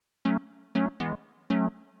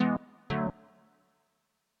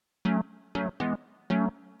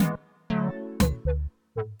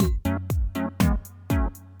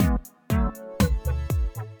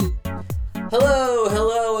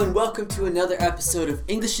Hello, and welcome to another episode of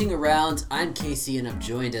Englishing Around. I'm Casey, and I'm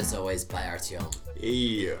joined as always by Artёm.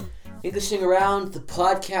 Yeah. Englishing Around, the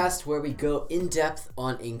podcast where we go in depth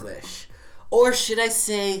on English. Or should I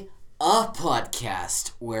say, a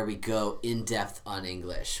podcast where we go in depth on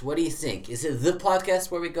English. What do you think? Is it the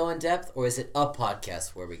podcast where we go in depth, or is it a podcast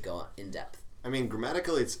where we go in depth? I mean,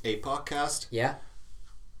 grammatically, it's a podcast. Yeah?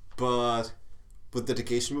 But with the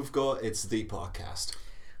dedication we've got, it's the podcast.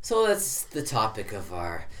 So that's the topic of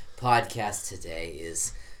our podcast today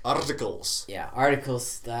is... Articles. Yeah,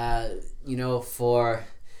 articles, for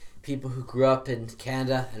people who grew up in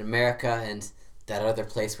Canada and America and that other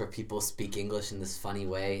place where people speak English in this funny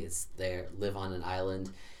way. They live on an island.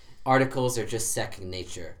 Articles are just second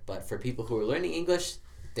nature. But for people who are learning English,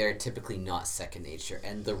 they're typically not second nature.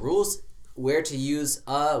 And the rules, where to use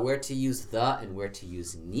where to use the, and where to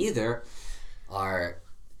use neither are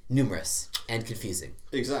numerous and confusing.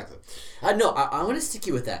 Exactly. I want to stick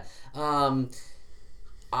you with that. I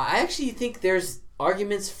actually think there's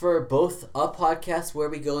arguments for both a podcast where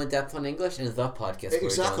we go in depth on English and the podcast where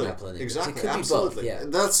we go in depth on English. Exactly. It could Absolutely. be both. Yeah.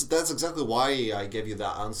 That's exactly why I gave you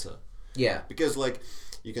that answer. Yeah. Because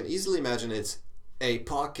you can easily imagine it's a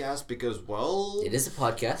podcast because it is a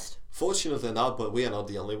podcast. Fortunately not, but we are not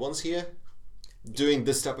the only ones here doing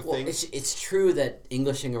this type of thing. It's true that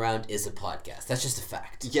Englishing Around is a podcast. That's just a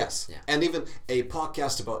fact. Yes. Yeah. And even a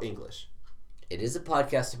podcast about English. It is a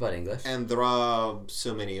podcast about English. And there are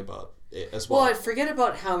so many about it as well. Well, I forget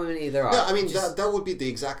about how many there are. No, I mean, that would be the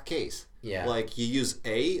exact case. Yeah. Like, you use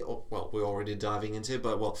a, we're already diving into it,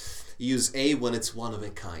 but, you use a when it's one of a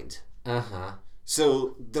kind. Uh-huh.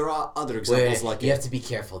 So, there are other examples like it. You have to be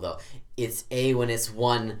careful, though. It's a when it's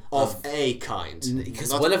one of a kind.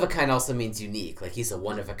 Because one of a kind also means unique. Like, he's a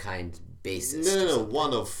one-of-a-kind basis. No.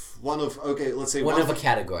 One of, okay, let's say one of a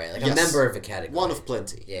category. Like, yes, a member of a category. One of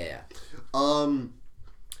plenty. Yeah.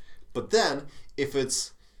 But then, if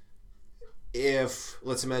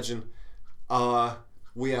let's imagine,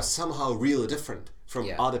 we are somehow really different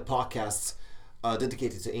from other podcasts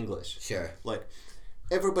dedicated to English. Sure. Like,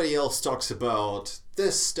 everybody else talks about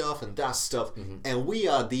this stuff and that stuff, and we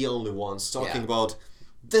are the only ones talking about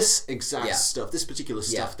this exact stuff, this particular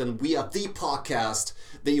stuff, then we are the podcast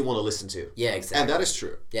that you want to listen to. Yeah, exactly. And that is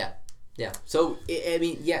true. Yeah. So,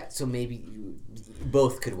 so maybe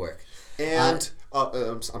both could work. And,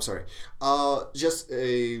 I'm sorry, just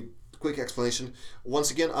a quick explanation.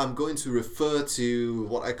 Once again, I'm going to refer to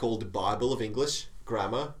what I call the Bible of English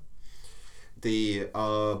Grammar, the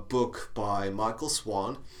book by Michael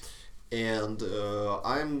Swan, and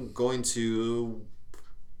I'm going to,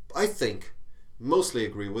 I think, mostly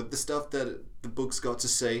agree with the stuff that the book's got to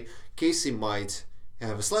say. Casey might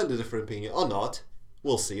have a slightly different opinion or not.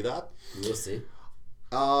 We'll see that. We'll see.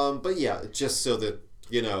 But yeah, just so that,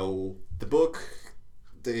 the book,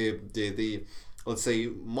 the let's say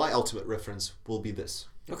my ultimate reference will be this.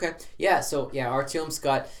 Okay. Yeah, so Artyom's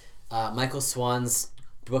got Michael Swan's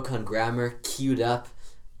book on grammar queued up.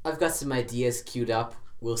 I've got some ideas queued up.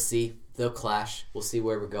 We'll see. They'll clash. We'll see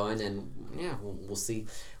where we're going, and we'll see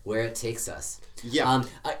where it takes us. Yeah.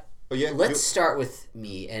 Let's start with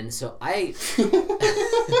me, and so I...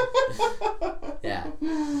 Yeah.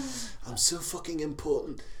 I'm so fucking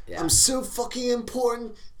important. Yeah. I'm so fucking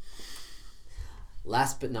important.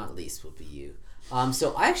 Last but not least will be you.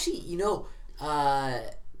 So I actually,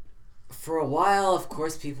 for a while, of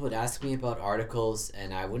course, people would ask me about articles,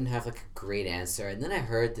 and I wouldn't have a great answer. And then I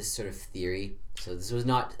heard this sort of theory. So this was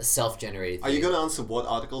not a self-generated theory. Are you going to answer what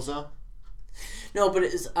articles are? No, but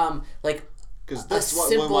it is because that's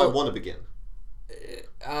where I want to begin.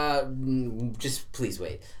 Just please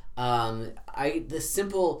wait. The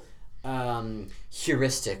simple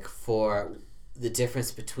heuristic for the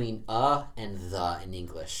difference between and the in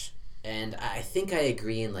English. And I think I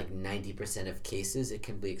agree in 90% of cases it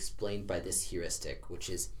can be explained by this heuristic, which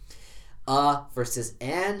is versus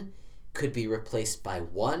an could be replaced by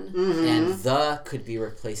one, and the could be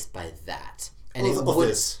replaced by that. And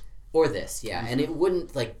Or this, yeah. And it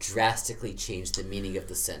wouldn't drastically change the meaning of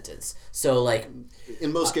the sentence. So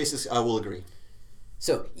in most cases I will agree.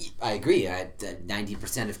 So I agree at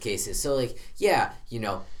 90% of cases. So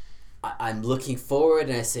I'm looking forward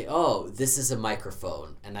and I say, oh, this is a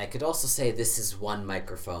microphone. And I could also say this is one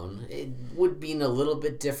microphone. It would mean a little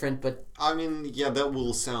bit different, but... I mean, that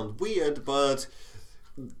will sound weird, but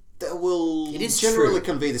that will generally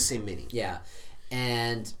convey the same meaning. Yeah.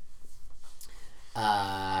 And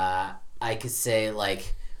I could say,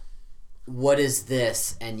 what is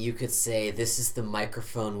this? And you could say, this is the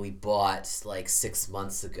microphone we bought like 6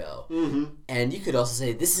 months ago. Mm-hmm. And you could also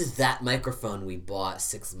say, this is that microphone we bought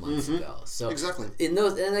 6 months ago. So Exactly. in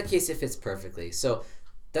that case, it fits perfectly. So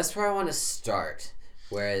that's where I want to start.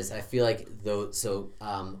 Whereas I feel like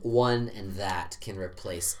one and that can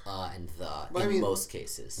replace and the in most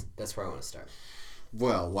cases. That's where I want to start.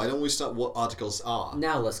 Well, why don't we start what articles are?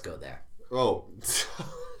 Now let's go there. Oh.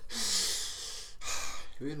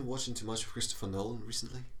 Have you been watching too much of Christopher Nolan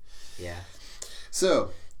recently? Yeah.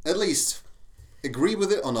 So, at least, agree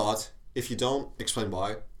with it or not. If you don't, explain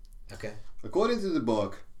why. Okay. According to the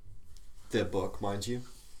book, mind you,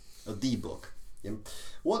 the book, yeah,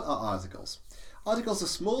 what are articles? Articles are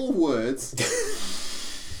small words.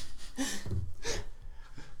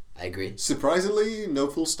 I agree. Surprisingly, no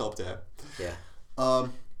full stop there. Yeah.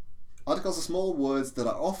 Articles are small words that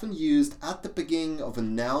are often used at the beginning of a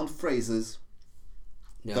noun phrases.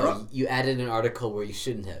 No, you added an article where you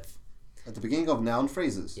shouldn't have. At the beginning of noun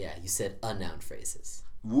phrases. Yeah, you said a noun phrases.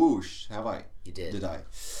 Whoosh, have I? You did. Did I?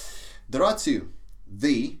 There are two.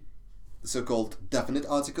 The so-called definite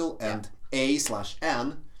article, and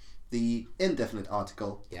a/an, the indefinite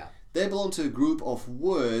article. Yeah. They belong to a group of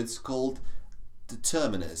words called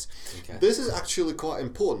determiners. Okay. This is actually quite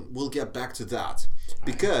important. We'll get back to that.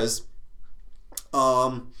 Because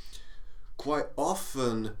quite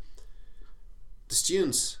often the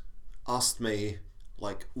students asked me,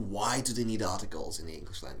 like, why do they need articles in the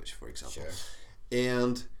English language, for example? Sure.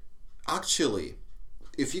 And actually,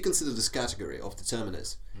 if you consider this category of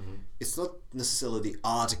determiners, it's not necessarily the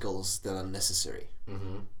articles that are necessary.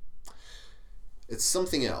 It's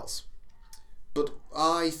something else. But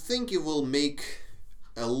I think it will make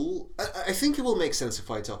I think it will make sense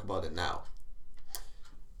if I talk about it now.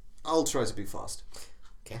 I'll try to be fast.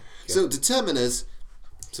 Okay. So determiners,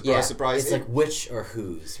 surprise. It's like which or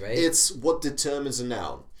whose, right? It's what determines a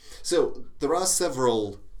noun. So there are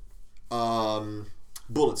several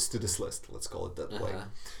bullets to this list. Let's call it that way.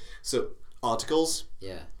 So articles.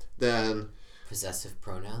 Yeah. Then possessive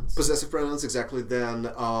pronouns. Possessive pronouns, exactly. Then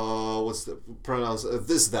what's the pronouns?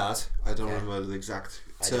 This, that. I don't remember the exact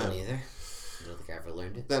term. I don't either. I don't think I ever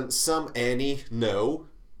learned it. Then some, any, no.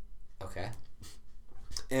 Okay.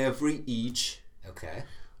 Every, each. Okay.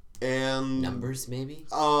 And numbers, maybe?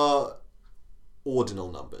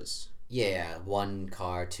 Ordinal numbers. Yeah, 1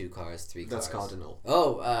 car, 2 cars, 3 cars. That's cardinal.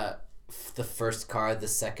 Oh, the first car, the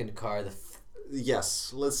second car,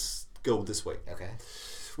 yes, let's go this way. Okay.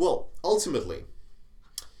 Well, ultimately,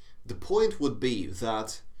 the point would be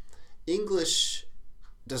that English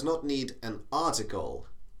does not need an article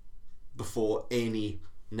before any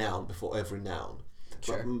noun, before every noun.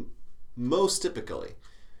 Sure. But most typically,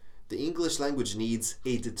 the English language needs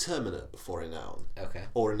a determiner before a noun. Okay.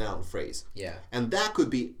 Or a noun phrase. Yeah. And that could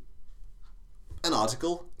be an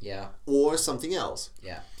article. Yeah. Or something else.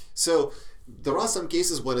 Yeah. So there are some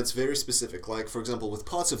cases when it's very specific. Like, for example, with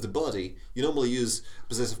parts of the body, you normally use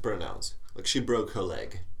possessive pronouns. Like, she broke her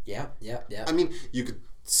leg. Yeah. I mean, you could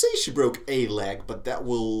say she broke a leg, but that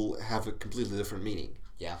will have a completely different meaning.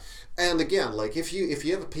 Yeah. And again, like, if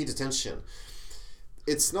you ever paid attention,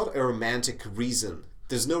 it's not a romantic reason.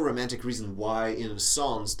 There's no romantic reason why in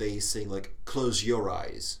songs they sing, like, close your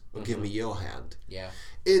eyes or give me your hand. Yeah.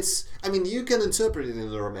 It's, I mean, you can interpret it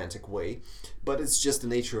in a romantic way, but it's just the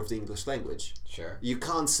nature of the English language. Sure. You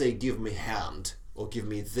can't say give me hand or give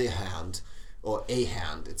me the hand or a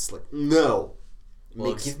hand. It's like, no.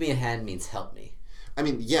 Well, give me a hand means help me. I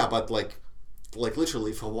mean, yeah, but like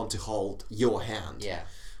literally, if I want to hold your hand, yeah,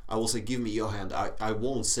 I will say give me your hand. I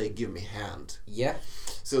won't say give me hand. Yeah.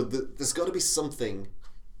 So there's got to be something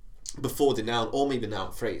before the noun, or maybe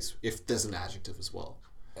noun phrase, if there's an adjective as well.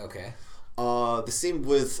 Okay. The same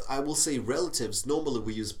with, I will say, relatives. Normally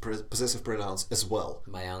we use possessive pronouns as well.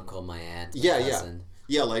 My uncle, my aunt, my Yeah, cousin.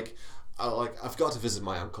 Yeah, like I've got to visit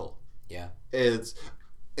my uncle. Yeah. It's,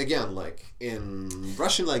 again, like in the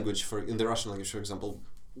Russian language, for example,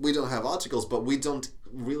 we don't have articles, but we don't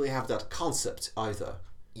really have that concept either.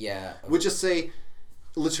 Yeah. We just say,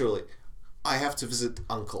 literally, I have to visit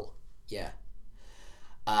uncle. Yeah.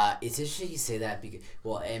 It's interesting you say that because,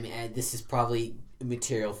 well, I mean, this is probably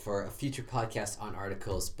material for a future podcast on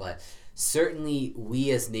articles, but certainly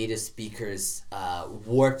we as native speakers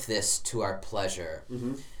warp this to our pleasure.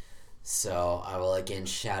 Mm-hmm. So I will again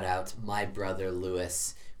shout out my brother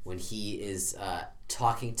Lewis when he is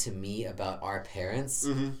talking to me about our parents.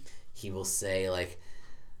 Mm-hmm. He will say, like,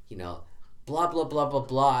 you know, blah blah blah blah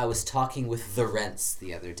blah. I was talking with the Rents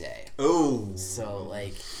the other day. Oh. So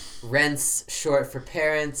like, Rents short for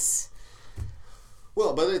parents.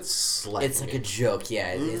 Well, but it's slang. It's like a joke, yeah.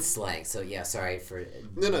 It's slang. So yeah, sorry for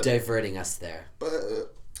No. diverting us there. But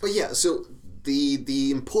yeah, so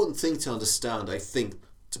the important thing to understand, I think,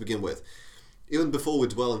 to begin with, even before we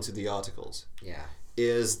dwell into the articles,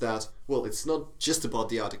 is that, well, it's not just about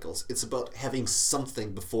the articles. It's about having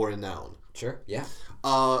something before a noun. Sure. Yeah.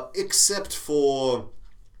 Except for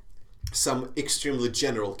some extremely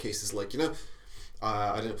general cases, like,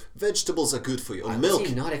 I don't know, vegetables are good for you, or milk.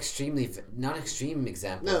 Not extreme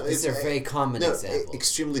examples. No, These are very common examples.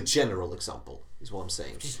 Extremely general example is what I'm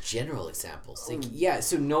saying. Just general examples. Like,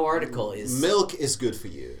 so no article is... Milk is good for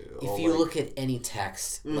you. If you look at any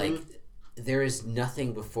text, like, there is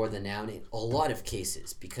nothing before the noun in a lot of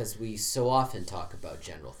cases, because we so often talk about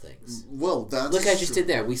general things. Well, that's Look, I just did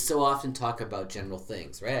there. We so often talk about general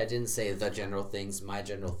things, right? I didn't say the general things, my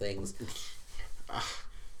general things.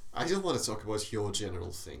 I don't want to talk about your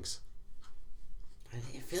general things. I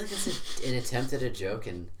feel like it's an attempt at a joke,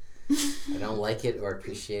 and I don't like it or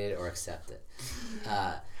appreciate it or accept it.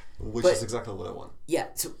 Which is exactly what I want. Yeah,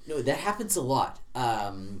 so no, that happens a lot.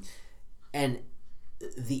 And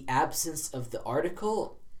the absence of the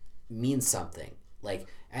article means something. Like,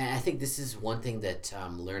 and I think this is one thing that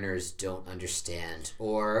learners don't understand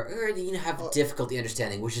or have difficulty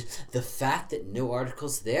understanding, which is the fact that no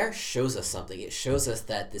article's there shows us something. It shows us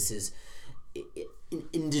that this is an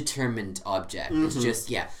indeterminate object. It's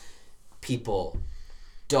just, people,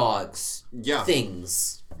 dogs,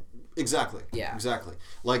 things. Exactly. Yeah. Exactly.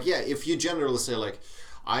 Like, if you generally say, like,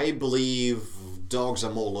 I believe dogs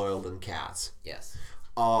are more loyal than cats. Yes.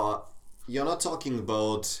 You're not talking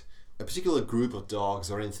about a particular group of dogs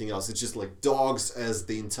or anything else. It's just like dogs as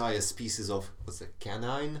the entire species of,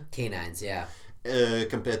 canine? Canines, yeah.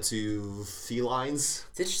 Compared to felines.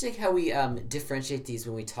 It's interesting how we differentiate these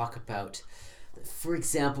when we talk about, for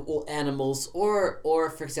example, animals or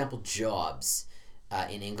for example, jobs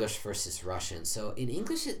in English versus Russian. So in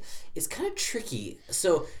English, it's kind of tricky.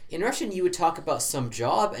 So in Russian, you would talk about some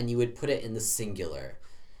job and you would put it in the singular.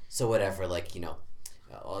 So whatever, like,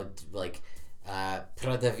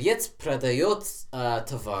 продавец продает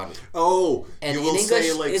товар. Oh, and you will English,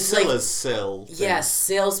 say like sellers sell. Yeah,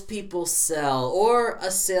 salespeople sell, or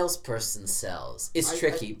a salesperson sells. It's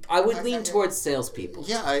tricky. I would lean towards salespeople.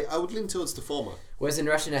 Yeah, I would lean towards the former. Whereas in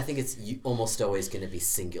Russian, I think it's almost always going to be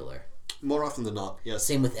singular. More often than not, yes.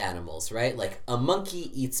 Same with animals, right? Like, a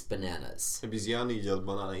monkey eats bananas. Обезьяна едят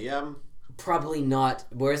бананы, yeah. Probably not.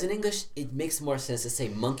 Whereas in English, it makes more sense to say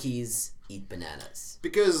monkeys eat bananas.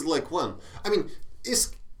 Because, like,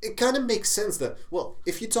 it kind of makes sense that, well,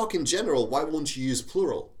 if you talk in general, why won't you use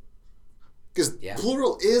plural? Because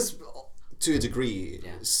plural is, to a degree,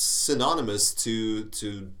 synonymous to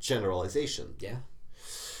generalization. Yeah.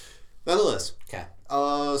 Nonetheless. Okay.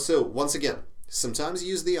 So, once again, sometimes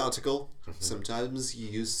you use the article, sometimes you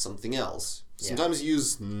use something else. Sometimes you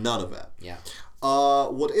use none of it. Yeah.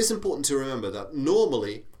 What is important to remember that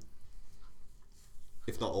normally,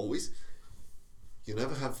 if not always, you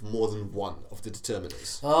never have more than one of the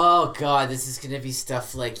determiners. Oh God, this is gonna be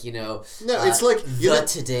stuff like No, it's like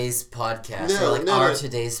today's podcast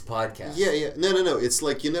today's podcast. Yeah. No. It's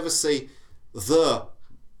like you never say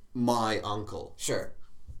my uncle. Sure.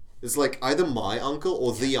 It's like either my uncle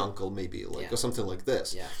or the uncle, maybe, or something like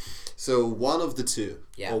this. Yeah. So one of the two,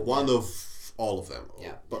 or one of all of them.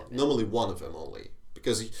 Yeah. But normally one of them only,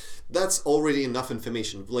 because that's already enough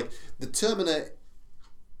information. Like, the determiner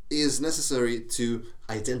is necessary to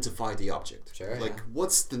identify the object. Sure. Like,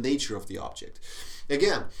 what's the nature of the object?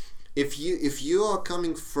 Again, if you are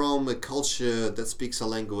coming from a culture that speaks a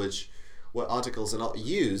language where articles are not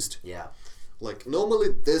used, like, normally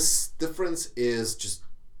this difference is just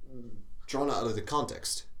drawn out of the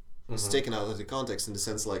context. It's taken out of the context in the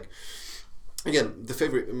sense, like, again,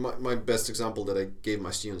 my best example that I gave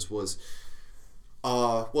my students was,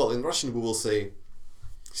 well, in Russian we will say,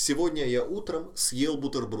 сегодня я утром съел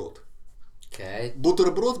бутерброд. Okay.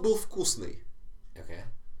 Бутерброд был вкусный. Okay.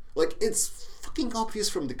 Like, it's fucking obvious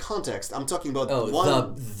from the context. I'm talking about that's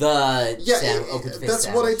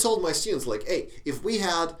what I told my students. Like, hey, if we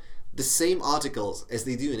had the same articles as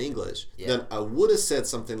they do in English, then I would have said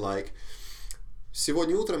something like,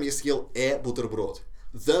 сегодня утром я съел бутерброд.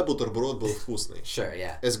 The бутерброд был вкусный. Sure,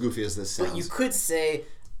 yeah. As goofy as this sounds. But you could say,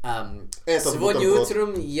 сегодня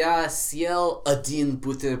утром я съел один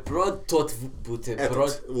бутерброд, тот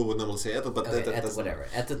бутерброд... We would normally say этот, but whatever.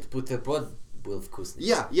 Этот бутерброд был вкусный.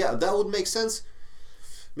 Yeah, that would make sense.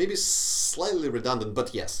 Maybe slightly redundant,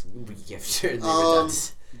 but yes. Yeah, certainly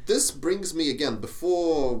redundant. This brings me, again,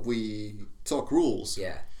 before we talk rules.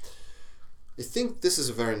 Yeah. I think this is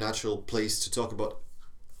a very natural place to talk about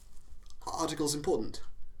articles important.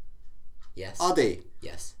 Yes. Are they?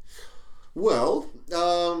 Yes. Well,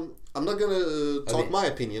 I'm not gonna talk my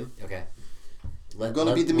opinion. Okay. I'm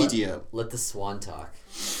gonna be the media. Let the swan talk.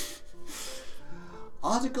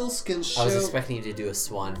 Articles can show... I was expecting you to do a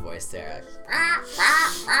swan voice there.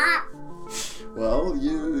 Well,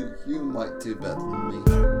 you might do better than me.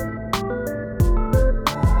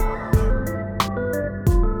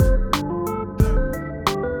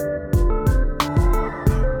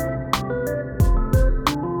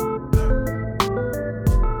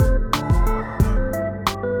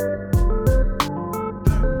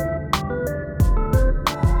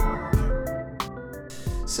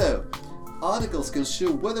 So, articles can show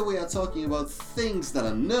whether we are talking about things that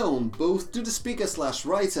are known both to the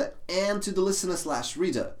speaker/writer and to the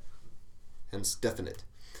listener/reader. Hence, definite.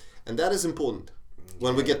 And that is important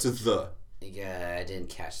when we get to the. Yeah, I didn't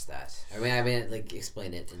catch that. I mean, like,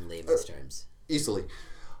 explain it in layman's terms. Easily.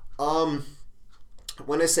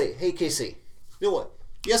 When I say, hey, Casey, you know what?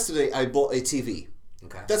 Yesterday I bought a TV.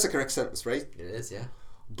 Okay. That's a correct sentence, right? It is, yeah.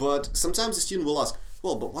 But sometimes the student will ask,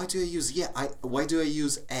 well, but why do I use why do I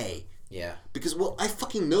use a? Yeah. Because, well, I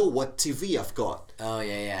fucking know what TV I've got. Oh,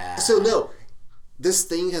 yeah. So, no, this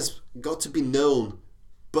thing has got to be known,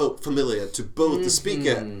 both familiar to both the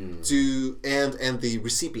speaker and the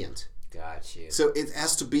recipient. Got you. So it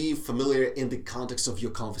has to be familiar in the context of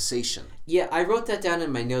your conversation. Yeah, I wrote that down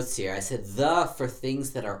in my notes here. I said the for things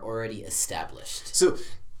that are already established. So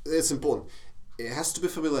it's important. It has to be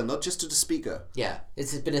familiar, not just to the speaker. Yeah,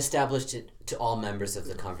 it's been established to all members of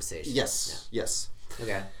the conversation. Yes, yes.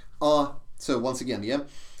 Okay. So once again, yeah,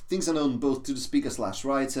 things are known both to the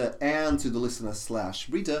speaker/writer and to the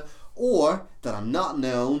listener/reader, or that are not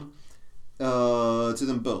known to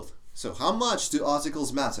them both. So how much do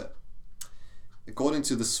articles matter? According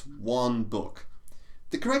to the Swan book,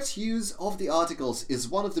 the correct use of the articles is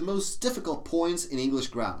one of the most difficult points in English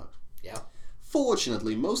grammar. Yeah.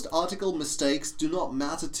 Fortunately, most article mistakes do not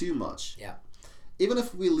matter too much. Yeah. Even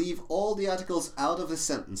if we leave all the articles out of a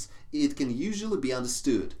sentence, it can usually be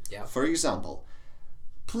understood. Yeah. For example,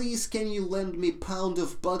 please can you lend me pound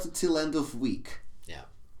of butter till end of week? Yeah.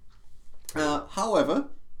 However,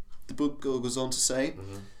 the book goes on to say,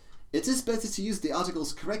 it is better to use the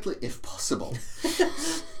articles correctly if possible.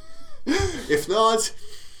 If not,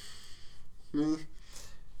 oh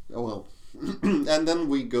well. And then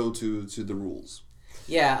we go to the rules.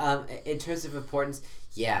 Yeah, in terms of importance,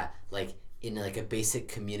 yeah, like in like a basic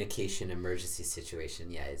communication emergency situation,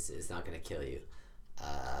 yeah, it's not going to kill you.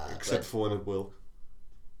 Except for when it will.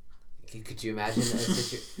 Could you imagine a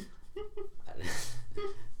situation?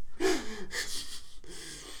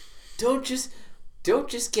 Don't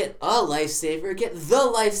just get a lifesaver, get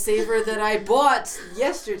the lifesaver that I bought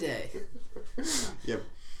yesterday. Yep.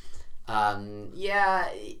 Yeah,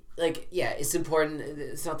 it's important.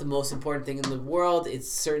 It's not the most important thing in the world.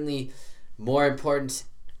 It's certainly more important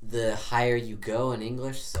the higher you go in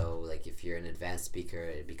English. So, like, if you're an advanced speaker,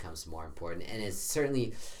 it becomes more important. And it's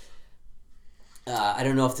certainly, I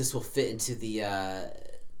don't know if this will fit into the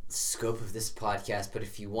scope of this podcast, but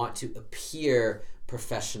if you want to appear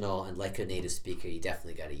professional and like a native speaker, you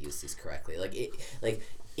definitely got to use these correctly.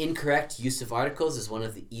 Incorrect use of articles is one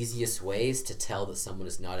of the easiest ways to tell that someone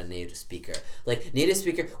is not a native speaker. Like, native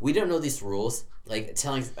speaker, we don't know these rules. Like,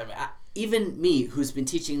 even me, who's been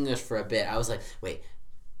teaching English for a bit, I was like, wait,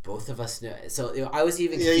 both of us know. So I was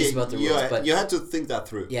even confused about the rules. But you had to think that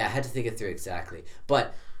through. Yeah, I had to think it through, exactly.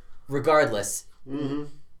 But regardless,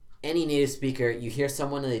 any native speaker, you hear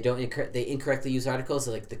someone and they incorrectly use articles,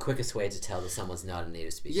 like the quickest way to tell that someone's not a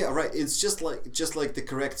native speaker. Yeah, right. It's just like the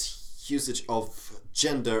correct usage of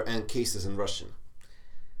gender and cases in Russian.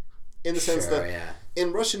 In the sense that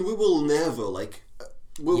in Russian we will never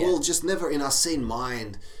will just never in our sane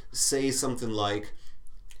mind say something like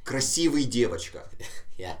 "красивая девочка."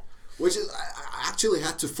 Yeah. Which is, I actually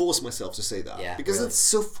had to force myself to say that. Yeah, because really. it's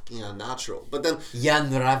so fucking unnatural. But then... Я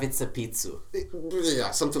нравится пиццу.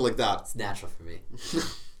 Yeah, something like that. It's natural for me.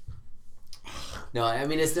 No, I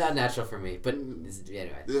mean, it's not natural for me. But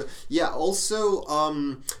anyway. Yeah, also,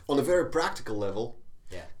 on a very practical level,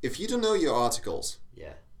 if you don't know your articles...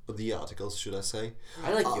 Yeah. Or the articles, should I say?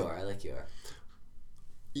 I like your.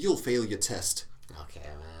 You'll fail your test. Okay,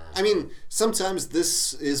 man. I mean, sometimes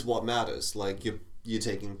this is what matters. Like, you're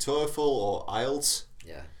taking TOEFL or IELTS.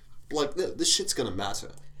 Yeah. Like, this shit's gonna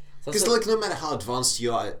matter. Because, like, no matter how advanced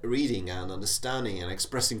you are at reading and understanding and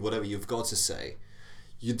expressing whatever you've got to say,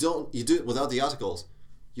 you do it without the articles,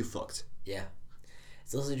 you fucked. Yeah.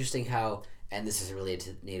 It's also interesting how, and this is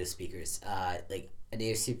related to native speakers, like, a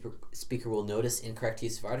native speaker will notice incorrect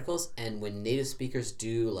use of articles, and when native speakers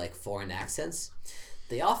do, like, foreign accents,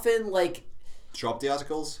 they often, like, drop the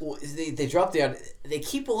articles? Well, they drop they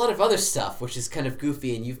keep a lot of other stuff, which is kind of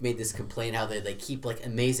goofy, and you've made this complaint how they keep like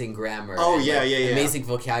amazing grammar. Oh, and, yeah. amazing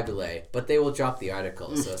vocabulary, but they will drop the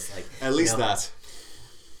articles. So it's like At least that.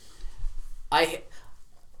 I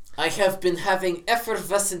have been having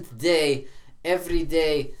effervescent day every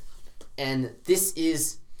day, and this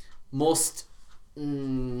is most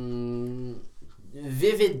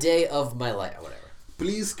vivid day of my life. Whatever.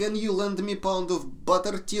 Please, can you lend me pound of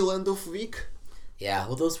butter till end of week? Yeah,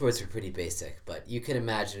 well, those words are pretty basic, but you can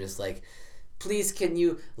imagine it's like, please, can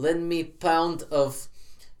you lend me pound of,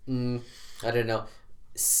 I don't know,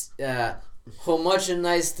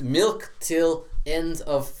 homogenized milk till end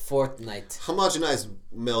of fortnight. Homogenized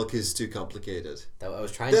milk is too complicated. That's what I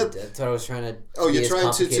was trying to Oh, be you're as trying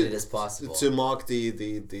complicated as possible. to mock the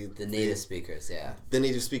native speakers, yeah. The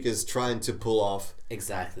native speakers trying to pull off.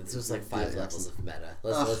 Exactly. This was like 5 levels of meta.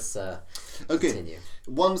 Let's continue.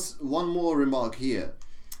 One more remark here.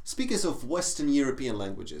 Speakers of Western European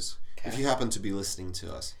languages, if you happen to be listening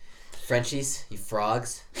to us. Frenchies, you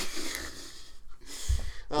frogs.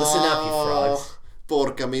 Listen up, you frogs.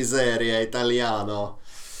 Porca miseria, italiano.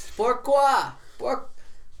 Pourquoi?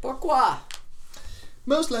 Pourquoi?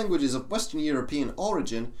 Most languages of Western European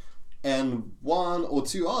origin, and one or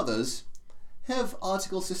two others, have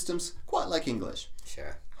article systems quite like English.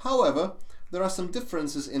 Sure. However, there are some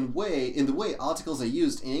differences in the way articles are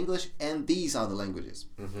used in English and these other languages.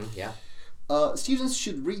 Mm-hmm, yeah. Students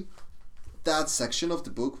should read that section of the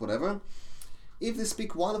book, whatever, if they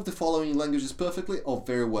speak one of the following languages perfectly or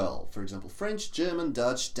very well. For example, French, German,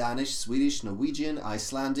 Dutch, Danish, Swedish, Norwegian,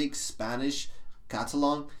 Icelandic, Spanish,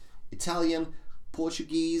 Catalan, Italian,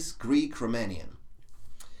 Portuguese, Greek, Romanian.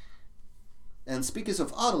 And speakers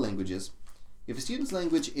of other languages, if a student's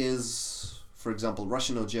language is, for example,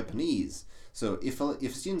 Russian or Japanese, so if a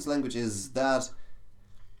student's language is that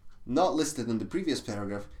not listed in the previous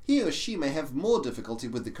paragraph, he or she may have more difficulty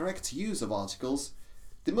with the correct use of articles.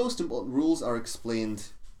 The most important rules are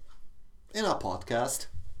explained in our podcast,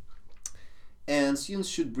 and students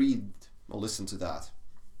should read or listen to that.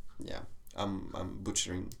 Yeah, I'm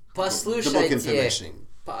butchering the book information.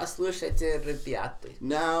 Послушайте, ребята.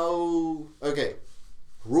 Now, okay,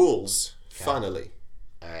 rules. Okay. Finally.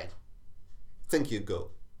 All right. Think you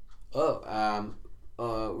go.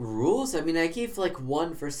 Rules? I mean, I gave like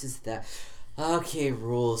one versus that. Okay,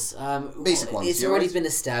 rules. Basic ones. It's already been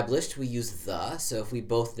established. We use the. So if we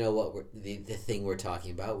both know what the thing we're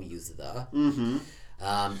talking about, we use the. Mm-hmm.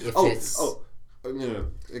 No.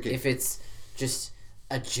 Okay. If it's just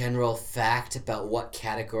a general fact about what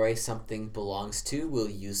category something belongs to, we'll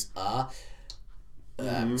use a.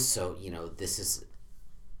 So this is.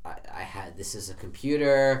 This is a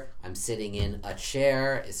computer. I'm sitting in a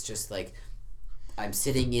chair. It's just like I'm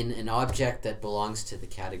sitting in an object that belongs to the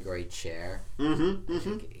category chair.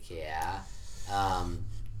 Yeah.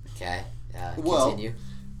 Okay. Continue.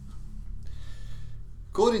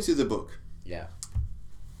 According to the book. Yeah.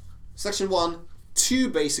 Section 1, 2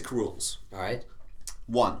 basic rules. All right.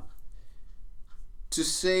 1. To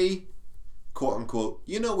say, quote unquote,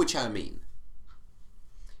 you know which I mean.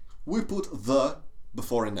 We put the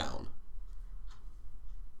before a noun.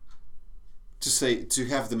 To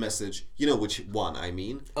have the message, you know which one I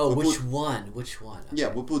mean. Oh, which one? Okay. Yeah,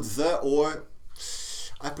 we put the, or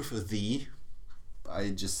I prefer the.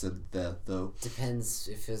 I just said the, though. Depends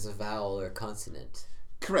if it's a vowel or a consonant.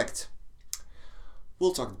 Correct.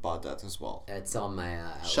 We'll talk about that as well. It's on my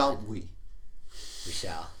outline. Shall we? We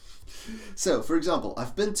shall. So, for example,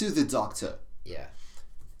 I've been to the doctor. Yeah.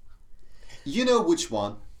 You know which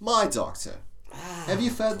one? My doctor. Have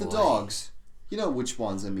you fed the boy. dogs? You know which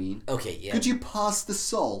ones I mean. Okay, yeah. Could you pass the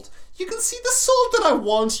salt? You can see the salt that I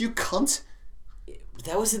want, you cunt.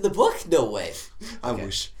 That was in the book? No way. I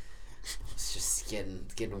wish. It's just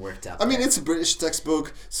getting worked up. I mean, it's a British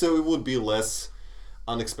textbook, so it would be less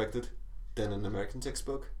unexpected than an American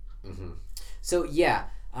textbook. Mm-hmm. So, yeah.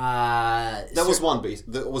 That was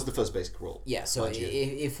the first basic rule. Yeah, so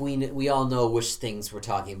if we all know which things we're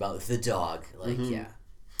talking about, the dog, yeah.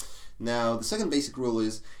 Now, the second basic rule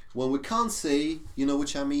is, when we can't say, you know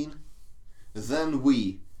which I mean, then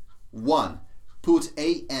we, 1, put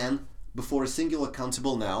an before a singular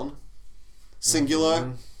countable noun.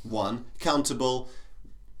 Singular, 1. Countable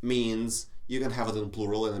means you can have it in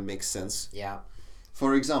plural and it makes sense. Yeah.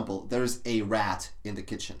 For example, there is a rat in the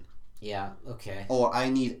kitchen. Yeah, okay. Or I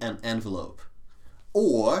need an envelope.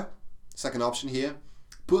 Or, second option here,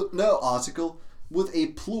 put no article with a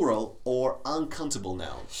plural or uncountable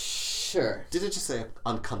noun. Sure. Did I just say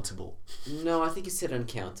uncountable? No, I think you said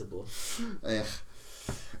uncountable.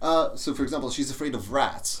 So, for example, she's afraid of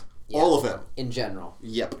rats. Yeah, all of them. In general.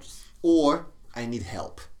 Yep. Or, I need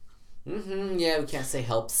help. Yeah, we can't say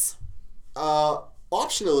helps.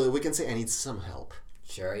 Optionally, we can say I need some help.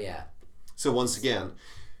 Sure, yeah. So once again,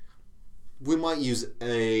 we might use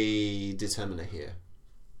a determiner here.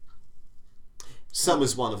 Some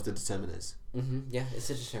is one of the determiners. Yeah, it's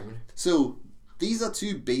a determiner. So these are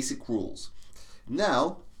two basic rules.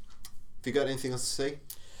 Now, have you got anything else to say?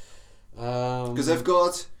 Because I've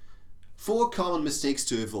got 4 common mistakes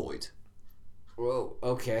to avoid. Whoa,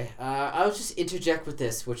 okay. I'll just interject with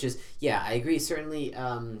this, which is, yeah, I agree. Certainly,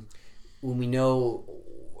 when we know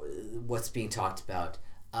what's being talked about,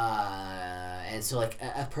 and so like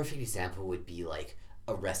a perfect example would be like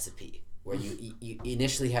a recipe where you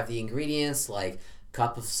initially have the ingredients like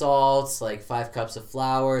cup of salt, like 5 cups of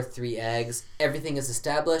flour, 3 eggs. Everything is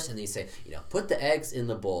established, and then you say, put the eggs in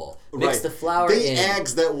the bowl, mix the flour in. The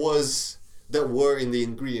eggs that were in the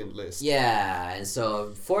ingredient list. Yeah, and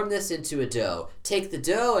so form this into a dough. Take the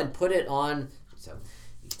dough and put it on. So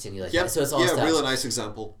you continue like that. So it's all established. Really nice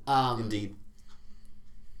example. Indeed.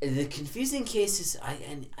 The confusing case is I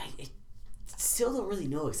still don't really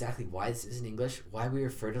know exactly why this is in English. Why we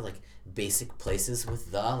refer to like basic places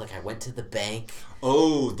with the. Like I went to the bank.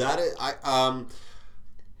 Oh, that is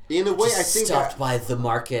in a way, I think stopped by the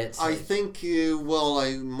market. I think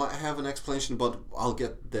I might have an explanation, but I'll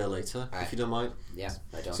get there later if you don't mind. Yeah,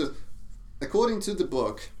 I don't. So, according to the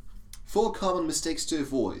book, 4 common mistakes to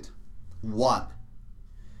avoid. 1.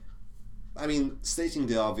 I mean, stating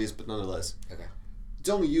the obvious, but nonetheless. Okay.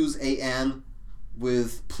 Don't use an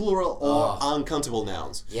with plural or uncountable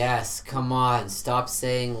nouns. Yes, come on. Stop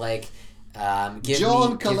saying like, give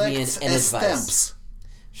John me collects an advice. stamps.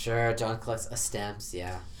 Sure, John collects stamps,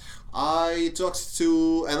 yeah. I talked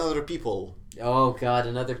to another people. Oh god,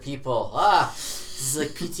 another people. This is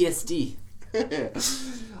like PTSD.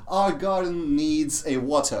 Our garden needs a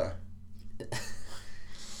water.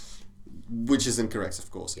 Which is incorrect, of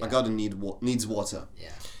course. Yeah. Our garden needs water.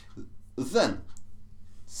 Yeah. Then,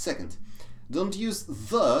 second, don't use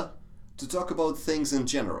the to talk about things in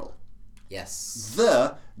general. Yes.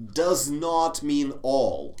 The does not mean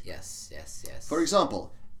all. Yes. For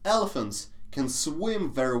example, elephants can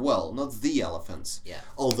swim very well, not the elephants. Yeah.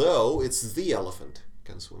 Although it's the elephant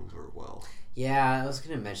can swim very well. Yeah, I was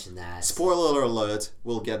going to mention that. Spoiler alert,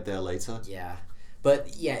 we'll get there later. Yeah.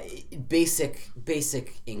 But yeah, basic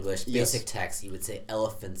English, basic Yes. text, you would say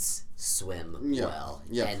elephants swim well.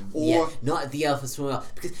 Yeah. And Or not the elephants swim well.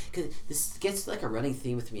 Because this gets like a running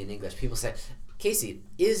theme with me in English. People say, Casey,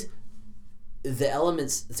 is the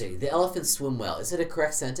elephants swim well? Is it a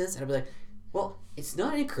correct sentence? And I'd be like, well, it's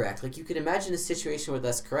not incorrect. Like, you could imagine a situation where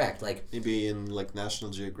that's correct. Like, maybe in like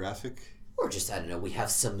National Geographic. or just, I don't know, we have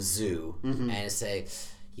some zoo and say,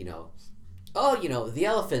 the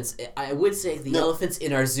elephants, I would say the elephants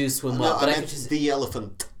in our zoo swim well. But I could just... the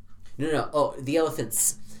elephant. No. Oh, the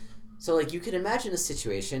elephants. So, like, you could imagine a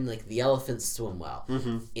situation like the elephants swim well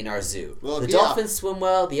in our zoo. Well, the dolphins swim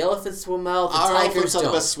well, the elephants swim well, the our tigers elephants don't. are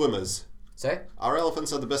the best swimmers. Sorry? Our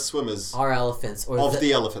elephants are the best swimmers. Our elephants. Or Of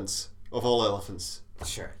the elephants. Of all elephants.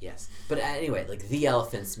 Sure, yes. But anyway, like, the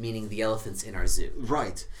elephants, meaning the elephants in our zoo.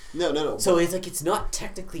 Right. No. So it's like, it's not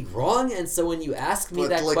technically wrong, and so when you ask me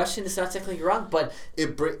that question, it's not technically wrong, but...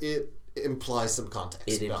 It implies some context.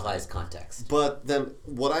 It implies context. But then,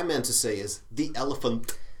 what I meant to say is, the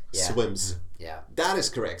elephant swims. Yeah. That is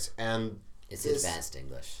correct, and... It's advanced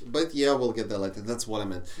English. But yeah, we'll get there later. That's what I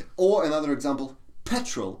meant. Or another example,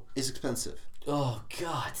 petrol is expensive. Oh,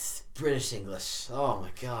 God. British English. Oh, my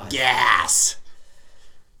God. Gas!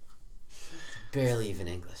 Barely even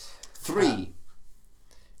English. 3.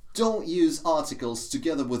 Don't use articles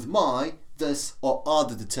together with my, this, or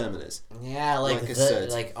other determiners. Yeah, like I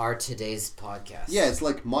said. like our today's podcast. Yeah, it's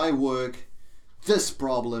like my work, this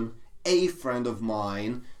problem, a friend of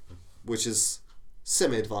mine, which is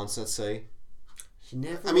semi-advanced, let's say. She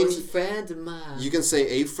never was a friend of mine. You can say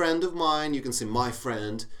a friend of mine, you can say my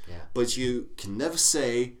friend, but you can never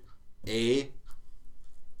say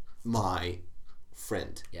my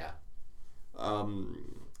friend. Yeah.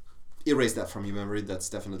 Erase that from your memory. That's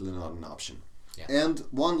definitely not an option. Yeah. And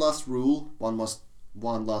one last rule, one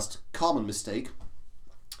last common mistake.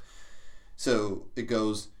 So it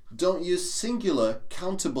goes, don't use singular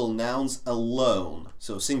countable nouns alone.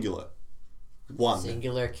 So singular. 1.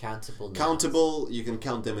 Singular countable nouns. Countable, you can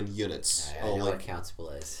count them in units. I know what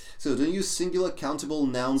countable is. So don't use singular countable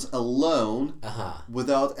nouns alone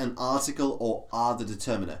without an article or other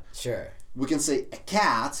determiner. Sure. We can say a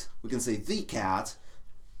cat, we can say the cat,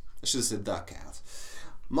 I should have said the cat.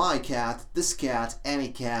 My cat, this cat, any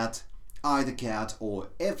cat, either cat,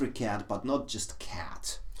 or every cat, but not just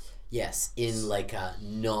cat. Yes, in like a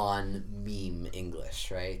non-meme English,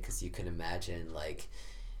 right? Because you can imagine like,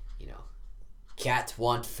 you know, cat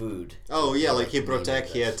want food. Oh yeah, like he meme protect,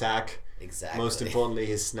 he English. attack. Exactly. Most importantly,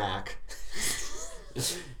 his snack.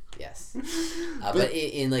 Yes. But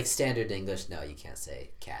in like standard English, no, you can't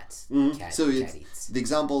say cat. Cat, So cat eats. the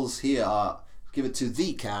examples here are: give it to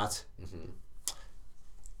the cat.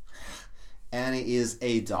 Annie is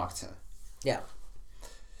a doctor. Yeah.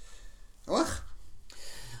 Ugh.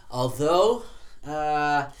 Although,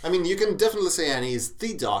 I mean, you can definitely say Annie is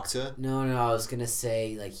the doctor. no, I was gonna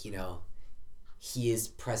say like, you know, he is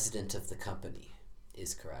president of the company,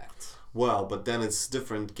 is correct. Well, but then it's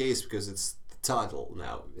different case because it's the title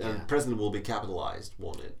now, and Yeah. president will be capitalized,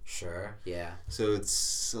 won't it? Sure. Yeah. So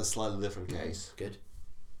it's a slightly different case. Good.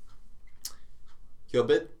 Your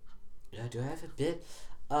bit? Yeah. Do I have a bit?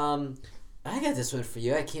 I got this one for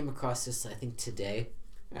you. I came across this, I think, today,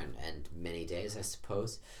 and many days, I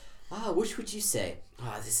suppose. Which would you say?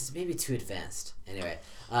 This is maybe too advanced. Anyway,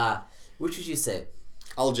 which would you say?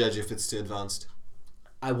 I'll judge if it's too advanced.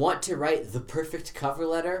 I want to write the perfect cover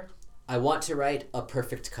letter. I want to write a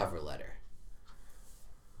perfect cover letter.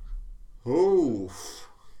 Oh.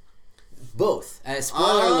 Both.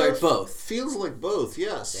 Spoiler alert, both. Feels like both,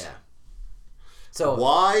 yes. Yeah. So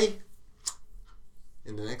why?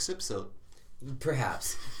 In the next episode.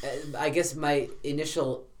 perhaps. I guess my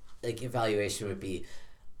initial like evaluation would be,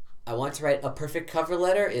 I want to write a perfect cover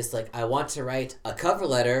letter is like I want to write a cover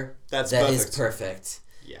letter that is perfect.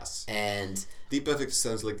 Yes. And the perfect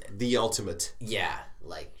sounds like the ultimate. yeah,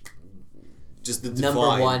 like Just the number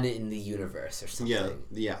divine. one in the universe or something.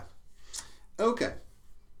 Yeah. Okay.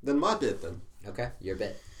 Then my bit then. Okay, your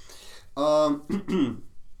bit.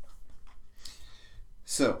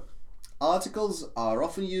 So, articles are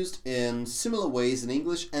often used in similar ways in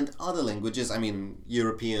English and other languages. I mean,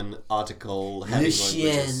 European article Le having chien,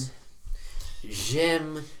 languages.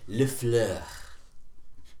 j'aime le fleur.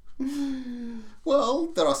 Well,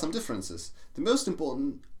 there are some differences. The most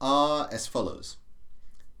important are as follows.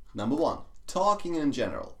 Number 1, talking in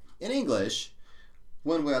general. In English,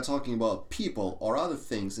 when we are talking about people or other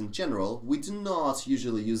things in general, we do not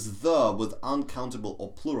usually use the with uncountable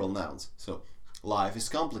or plural nouns. So, life is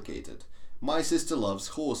complicated. My sister loves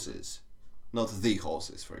horses. Not the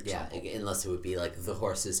horses, for example. Yeah, unless it would be like the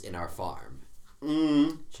horses in our farm.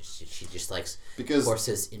 She just likes Because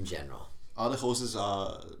horses in general. other horses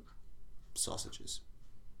are sausages.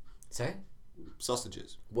 Sorry?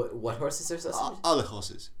 Sausages. What horses are sausages? Other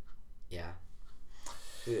horses. Yeah.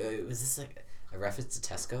 Was this like a reference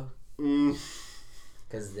to Tesco? Mm.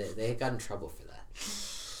 Because they got in trouble for that.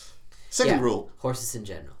 Second rule. Horses in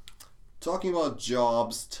general. Talking about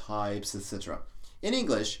jobs, types, etc. In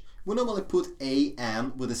English, we normally put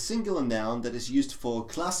am with a singular noun that is used for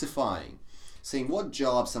classifying, saying what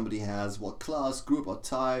job somebody has, what class, group, or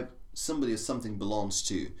type somebody or something belongs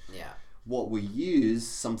to, Yeah. what we use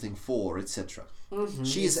something for, etc.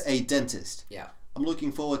 She's a dentist. Yeah. I'm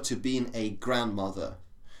looking forward to being a grandmother.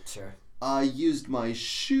 Sure. I used my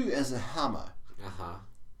shoe as a hammer. Uh-huh.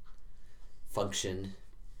 Function.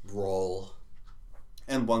 Role.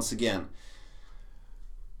 And once again,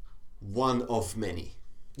 one of many.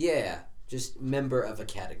 Yeah. Just member of a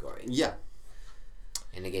category. Yeah.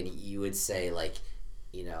 And again, you would say like,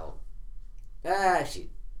 you know, actually,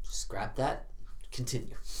 scrap that.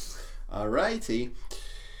 Continue. Alrighty.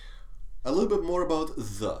 A little bit more about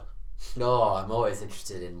the. No, I'm always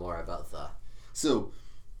interested in more about the. So,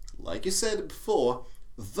 like you said before,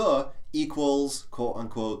 the equals, quote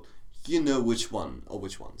unquote, you know which one or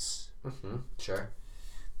which ones. Mm-hmm. Sure.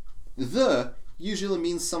 The usually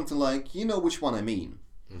means something like, you know which one I mean.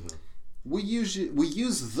 Mm-hmm. We use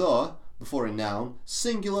the before a noun,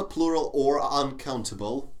 singular, plural, or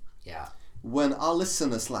uncountable, Yeah. when our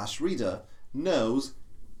listener / reader knows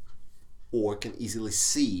or can easily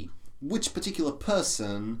see which particular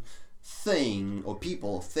person, thing, or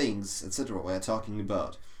people, things, etc. we're talking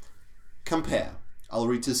about. Compare. I'll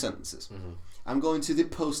read 2 sentences. I'm going to the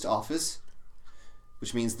post office,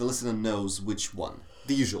 which means the listener knows which one,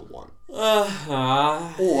 the usual one.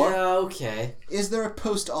 Uh-huh. Or- yeah, okay. Is there a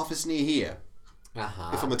post office near here?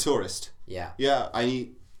 Uh-huh. If I'm a tourist. Yeah. Yeah, I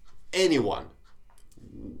need anyone.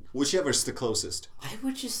 Whichever's the closest. I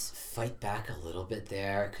would just fight back a little bit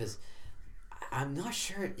there because I'm not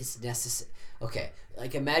sure it's necessary. Okay,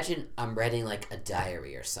 like imagine I'm writing like a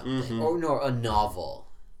diary or something, or no, a novel,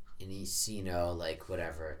 and he's, you know, like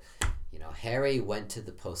whatever, you know, Harry went to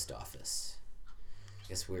the post office. I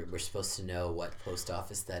guess we're supposed to know what post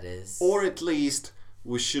office that is. Or at least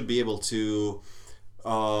we should be able to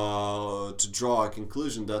draw a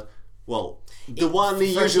conclusion that Well, the one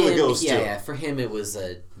he usually goes to. Yeah, for him it was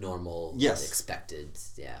a normal, yes, expected,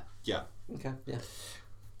 yeah. Yeah. Okay, yeah.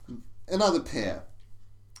 Another pair.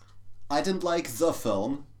 I didn't like the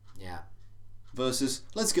film. Yeah. Versus,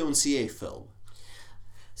 let's go and see a film.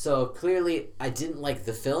 So clearly, I didn't like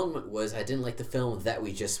the film that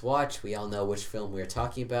we just watched. We all know which film we're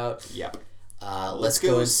talking about. Yep. Let's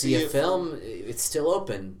go and see a film. It's still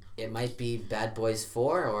open. It might be Bad Boys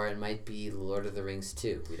 4 or it might be Lord of the Rings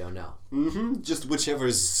 2. We don't know. Mm-hmm. Just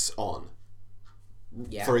whichever's on.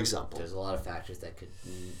 Yeah. For example. There's a lot of factors that could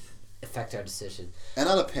affect our decision.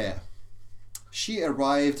 Another pair. She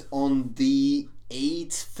arrived on the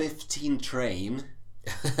 8:15 train.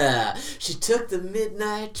 She took the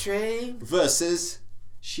midnight train. Versus,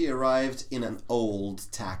 she arrived in an old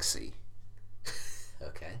taxi.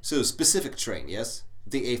 Okay. So, specific train, yes?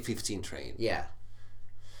 The 8:15 train. Yeah.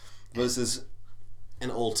 Versus an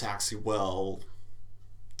old taxi. Well,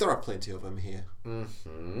 there are plenty of them here.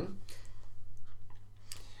 Mm-hmm.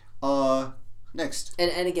 Next.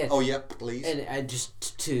 And again. Oh, yeah, please. And I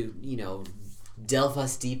just to, delve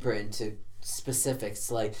us deeper into specifics,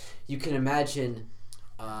 like, you can imagine,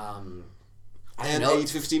 I don't know.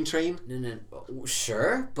 8:15 train? No,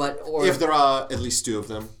 sure, but, if there are at least two of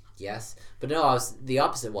them. Yes, but no, I was the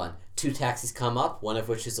opposite one. Two taxis come up, one of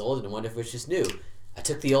which is old and one of which is new. I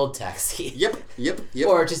took the old taxi. Yep.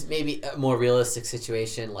 Or just maybe a more realistic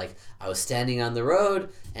situation, like I was standing on the road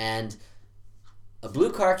and a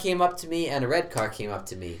blue car came up to me and a red car came up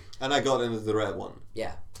to me. And I got into the red one.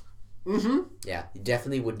 Yeah. Mm-hmm. Yeah, you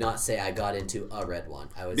definitely would not say I got into a red one.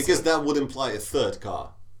 I would because say, that would imply a third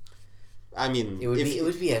car. I mean, it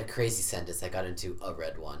would be a crazy sentence. I got into a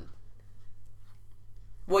red one.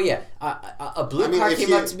 Well, yeah, a blue car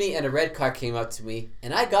came up to me and a red car came up to me,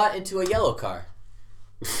 and I got into a yellow car.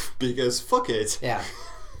 Because fuck it. Yeah.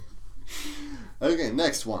 Okay,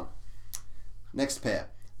 next one. Next pair.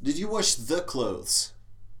 Did you wash the clothes?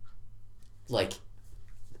 Like.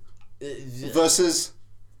 Versus,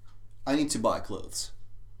 I need to buy clothes.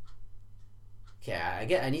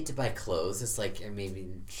 Okay, I need to buy clothes. It's like, maybe,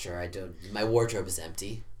 sure, I don't. My wardrobe is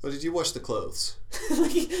empty. Or did you wash the clothes?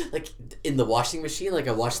 like in the washing machine, like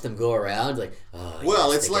I watched them go around, like. Oh,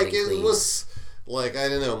 well, yes, it's like it was, like, I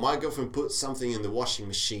don't know. My girlfriend put something in the washing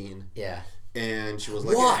machine. Yeah. And she was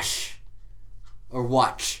like, wash. Or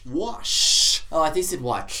watch. Wash. Oh, I think you said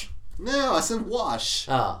watch. No, I said wash.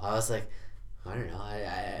 Oh, I was like, I don't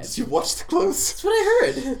know. Did you watch the clothes? That's what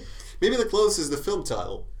I heard. Maybe the clothes is the film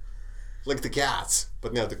title. Like the cats,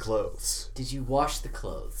 but not the clothes. Did you wash the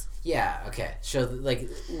clothes? Yeah, okay. So, like,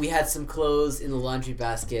 we had some clothes in the laundry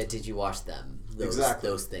basket. Did you wash them? Exactly.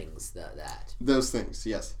 Those things. That. Those things,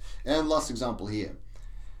 yes. And last example here.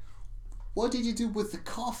 What did you do with the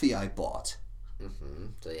coffee I bought? Mm-hmm.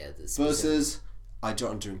 So, yeah. Versus, I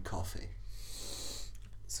don't drink coffee.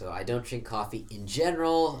 So, I don't drink coffee in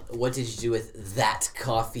general. What did you do with that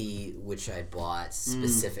coffee which I bought?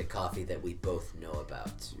 Specific coffee that we both know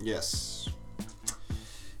about. Yes.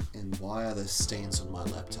 And why are there stains on my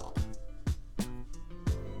laptop?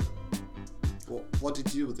 What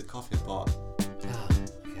did you do with the coffee I bought? Oh, okay.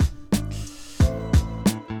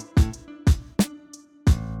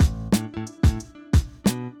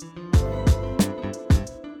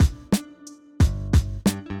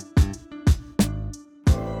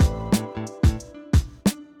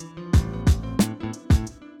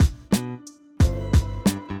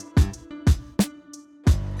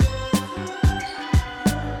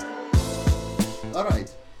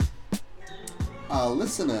 Alright. Our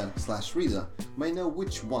listener/reader may know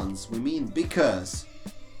which ones we mean because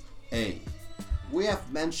A. We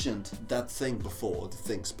have mentioned That thing before, the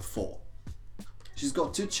things before. she's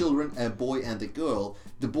got 2 children, a boy and a girl.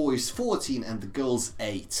 The boy is 14 and the girl's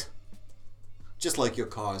 8. Just like your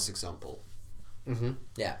car's example. Mm-hmm.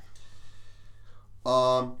 Yeah.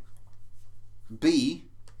 B.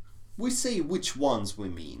 We say which ones we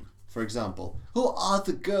mean. For example, who are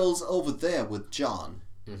the girls over there with John?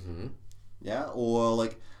 Mm-hmm. Yeah, or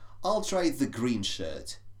like, I'll try the green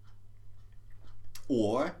shirt.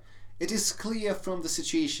 Or, it is clear from the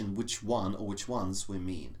situation which one or which ones we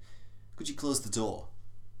mean. Could you close the door?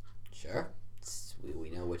 Sure.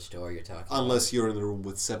 We know which door you're talking Unless you're in a room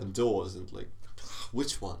with 7 doors and like,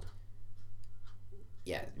 which one?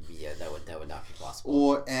 Yeah, that would not be possible.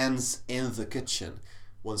 Or ends in the kitchen.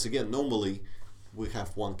 Once again, normally we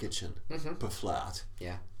have one kitchen Mm-hmm. per flat.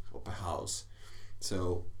 Yeah. Or per house.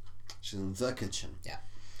 So, she's in the kitchen. Yeah.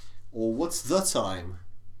 Or what's the time?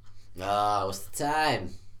 What's the time?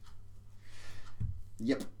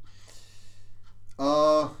 Yep.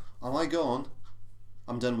 Am I gone?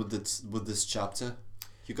 I'm done with this chapter.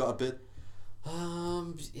 You got a bit?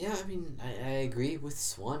 Yeah, I mean, I agree with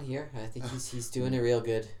Swan here. I think he's doing it real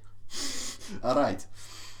good. Alright.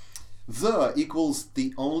 The equals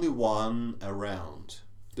the only one around.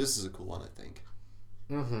 This is a cool one, I think.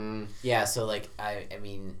 Mm-hmm. Yeah, so, like, I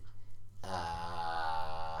mean,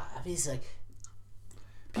 it's like,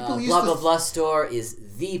 People used blah, to blah, blah store is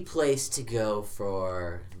the place to go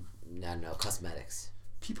for, I don't know, cosmetics.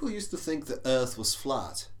 People used to think the Earth was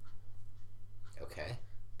flat. Okay.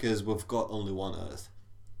 Because we've got only one Earth.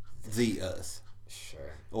 The Earth.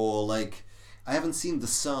 Sure. Or, like, I haven't seen the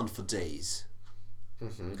sun for days.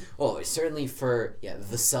 Mm-hmm. Well, certainly for,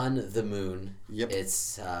 the sun, the moon. Yep.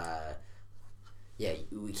 It's,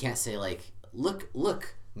 we can't say, like, look,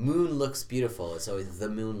 moon looks beautiful. It's always the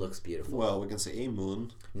moon looks beautiful. Well, we can say a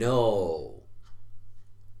moon. No.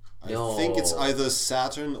 I think it's either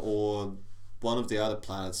Saturn or one of the other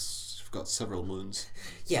planets. We've got several moons.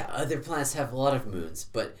 Yeah, other planets have a lot of moons,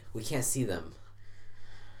 but we can't see them.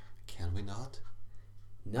 Can we not?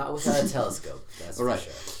 Not without a telescope, that's All right. for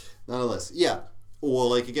sure. Nonetheless, yeah. Or,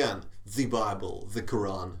 like, again, the Bible, the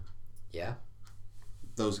Quran. Yeah?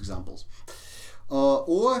 Those examples.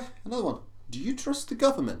 Or, another one. Do you trust the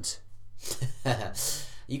government?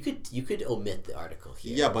 You could omit the article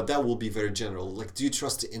here. Yeah, but that will be very general. Like, do you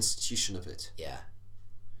trust the institution of it? Yeah.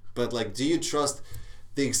 But, like, do you trust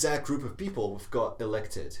the exact group of people we've got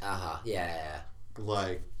elected? Uh-huh. Yeah.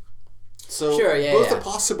 Like, so Sure, yeah, both yeah. are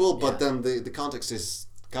possible, but Yeah. then the context is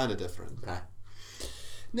kind of different. Okay.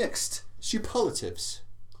 Next, superlatives.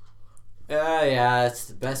 Yeah, it's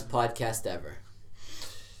the best podcast ever.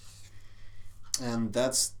 And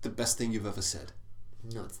that's the best thing you've ever said.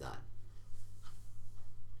 No, it's not.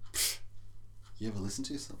 You ever listen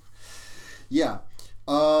to yourself? Yeah.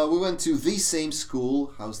 We went to the same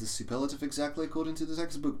school. How's the superlative exactly according to the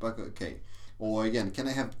textbook? But okay. Or again, can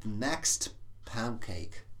I have the next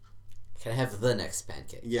pancake? Can I have the next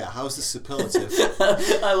pancake? Yeah, how's the superlative?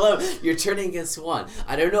 I love you're turning against Swan.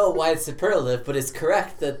 I don't know why it's superlative, but it's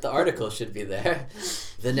correct that the article should be there.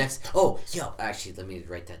 The next. Oh, yo, actually, let me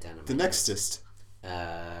write that down. The nextest.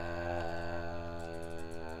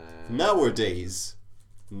 Nowadays,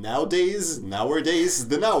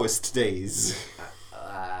 the nowest days.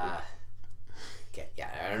 Okay, yeah,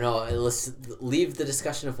 I don't know. Let's leave the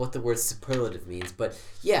discussion of what the word superlative means, but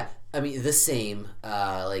yeah, I mean the same.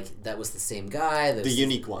 Like that was the same guy. The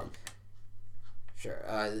unique one. Sure.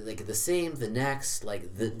 Like the same, the next,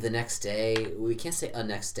 like the next day. We can't say a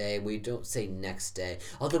next day. We don't say next day.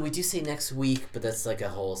 Although we do say next week, but that's like a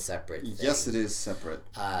whole separate thing. Yes, it is separate.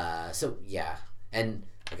 So yeah, and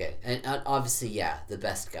okay, and obviously yeah, the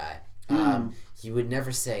best guy. You would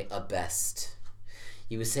never say a best.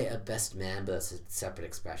 You would say a best man, but that's a separate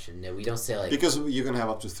expression. No, we don't say like Because you're gonna have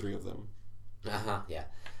up to 3 of them. Yeah.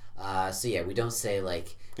 So yeah, we don't say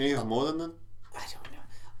like. Can you have more than that? I don't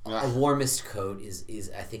know. A warmest coat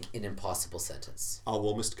is I think an impossible sentence. Our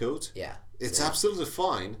warmest coat? Yeah. It's absolutely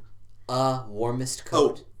fine. A warmest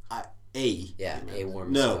coat. Yeah, a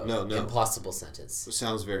warmest coat. No. Impossible sentence. It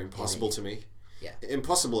sounds very impossible to me. Yeah.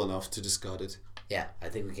 Impossible enough to discard it. Yeah, I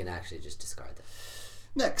think we can actually just discard that.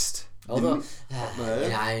 Next. Although,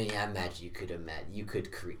 I imagine you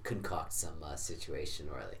could concoct some situation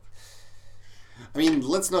or like. I mean,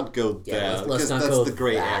 let's not go there let's because not that's go the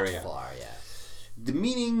gray that area. far, yeah. The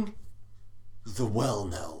meaning, the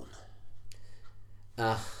well-known.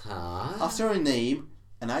 After a name,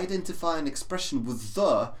 an identifying expression with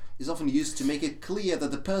the is often used to make it clear that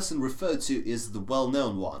the person referred to is the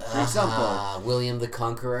well-known one. For example, William the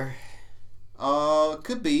Conqueror.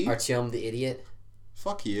 Could be. Artёm the Idiot.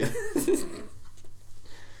 Fuck you.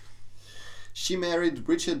 She married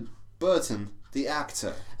Richard Burton, the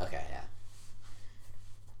actor. Okay, yeah.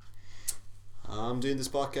 I'm doing this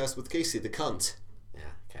podcast with Casey, the cunt. Yeah,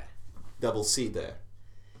 okay. Double C there.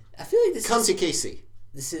 I feel like Cunty Casey.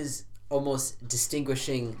 This is almost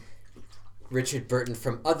distinguishing Richard Burton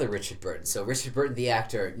from other Richard Burton. So Richard Burton the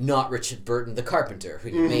actor, not Richard Burton the carpenter, who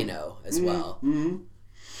you may know as well.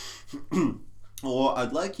 Or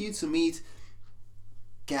I'd like you to meet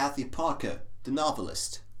Kathy Parker, the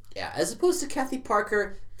novelist. Yeah, as opposed to Kathy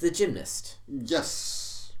Parker, the gymnast.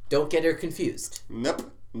 Yes. Don't get her confused.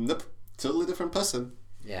 Nope. Totally different person.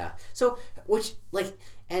 Yeah. So, which, like,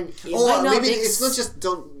 and it Or might not maybe make it's not just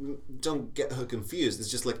don't get her confused.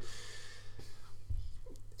 It's just like,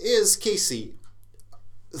 is Casey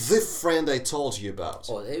the friend I told you about?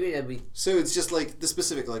 Oh, maybe So it's just like the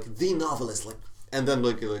specific, like the novelist, like, and then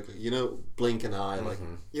like blink an eye, like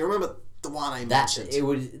you remember the one I mentioned.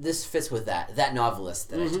 This fits with that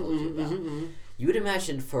novelist that I told you about. You would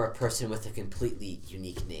imagine for a person with a completely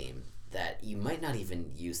unique name that you might not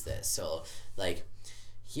even use this. So, like,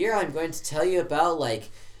 Here I'm going to tell you about, like,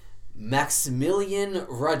 Maximilian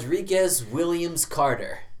Rodriguez Williams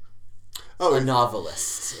Carter. Oh, A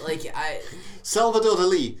novelist. Like, Salvador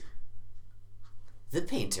Dali. the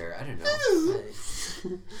painter, I don't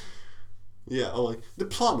know. Yeah, or like the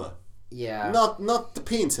plumber. Yeah. Not the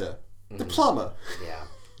painter. The plumber. Yeah.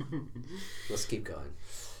 Let's keep going.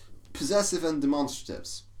 Possessive and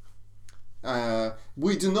demonstratives.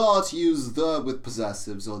 We do not use the with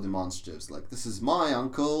possessives or demonstratives. Like, this is my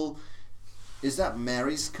uncle. Is that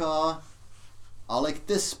Mary's car? I like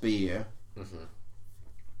this beer. Mm-hmm.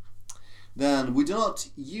 Then we do not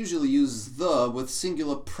usually use the with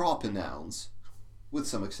singular proper nouns, with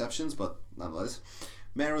some exceptions, but nonetheless.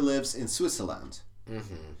 Mary lives in Switzerland.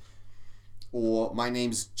 Mm-hmm. Or my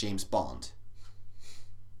name's James Bond.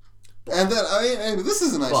 And then, I mean, this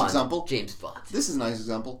is a nice Bond. example. James Bond. This is a nice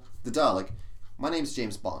example. The Dalek. My name's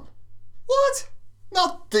James Bond. What?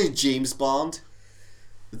 Not the James Bond.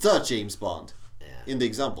 The James Bond. Yeah. In the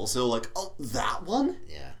example. So like, oh, that one?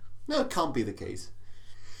 Yeah. No, it can't be the case.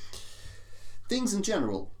 Things in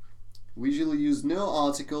general. We usually use no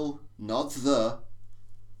article, not the,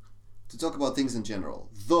 to talk about things in general.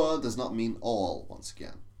 The does not mean all, once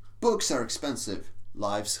again. Books are expensive.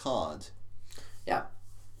 Life's hard. Yeah.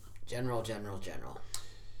 General.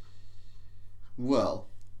 Well,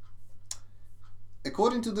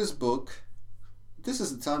 according to this book, this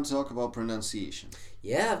is the time to talk about pronunciation.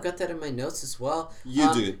 Yeah, I've got that in my notes as well.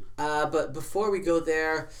 You do. But before we go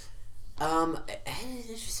there, I had an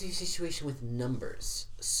interesting situation with numbers.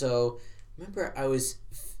 So, remember,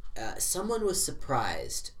 someone was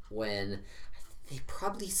surprised when they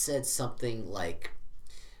probably said something like,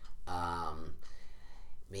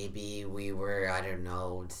 maybe we were, I don't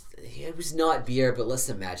know, it was not beer, but let's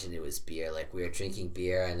imagine it was beer. Like, we were drinking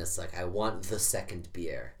beer, and it's like, I want the second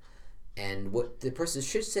beer. And what the person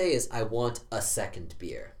should say is, I want a second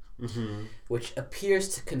beer. Mm-hmm. Which appears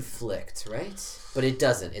to conflict, right? But it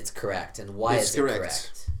doesn't. It's correct. And why It's is correct. it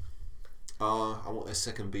correct? I want a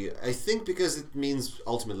second beer. I think because it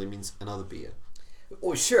ultimately means another beer.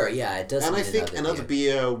 Oh, sure, yeah, it does. And mean I think another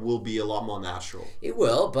beer will be a lot more natural. It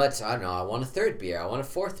will, but I don't know. I want a third beer. I want a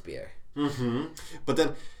fourth beer. Mm-hmm. But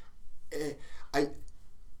then,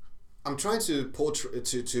 I'm trying to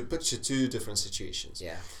picture two different situations.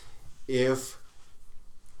 Yeah. If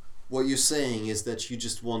what you're saying is that you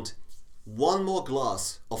just want one more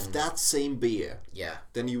glass of that same beer, Yeah.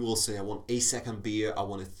 then you will say, I want a second beer, I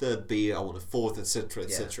want a third beer, I want a fourth, etc.,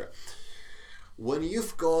 etc. When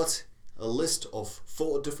you've got a list of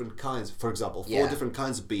 4 different kinds, for example, 4 different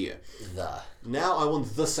kinds of beer, now I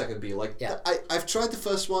want the second beer. Like, I've tried the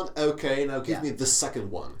first one, okay, now give me the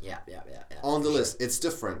second one. Yeah. On the list, it's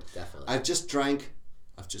different. Definitely. I've just drank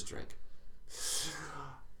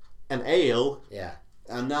an ale,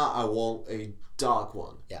 and now I want a dark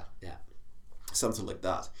one. Yeah. Something like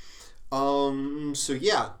that. So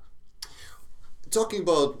yeah, talking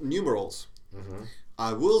about numerals,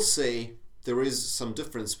 I will say there is some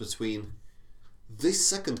difference between this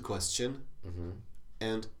second question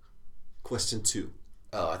and question 2.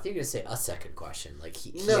 Oh, I think you're going to say a second question. Like,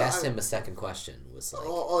 he asked him a second question. Was like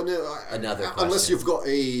another question. Unless you've got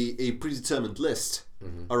a predetermined list.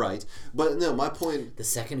 All right. But no, my point... The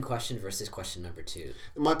second question versus question number 2.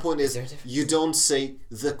 My point is there a difference? you don't say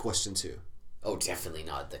the question 2. Oh, definitely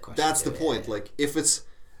not the question. That's the point. Like, if it's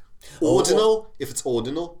ordinal,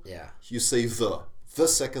 you say the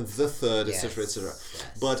second, the third, etc., etc. Yes.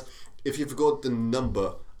 But if you've got the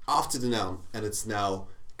number after the noun and it's now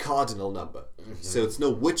cardinal number, so it's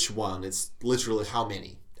no which one, it's literally how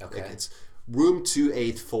many. Okay. Like, it's room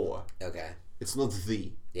 284. Okay. It's not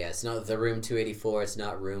the. Yeah, it's not the room 284. It's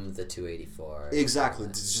not room the 284. Exactly.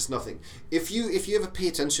 It's just nothing. If you ever pay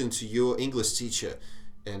attention to your English teacher,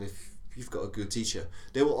 and if you've got a good teacher,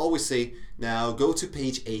 they will always say, now go to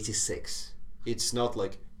page 86. It's not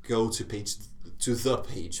like go to the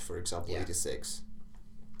page, for example, 86.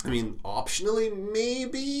 I mean, optionally,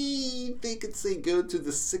 maybe they could say go to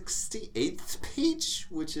the 68th page,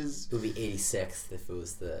 which is... It would be 86th if it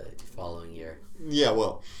was the following year. Yeah,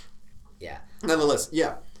 well... Yeah. Nonetheless,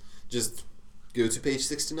 yeah. Just go to page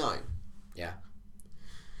 69. Yeah.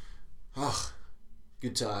 Ah,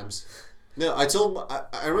 good times. No,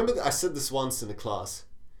 I remember that I said this once in the class,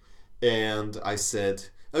 and I said,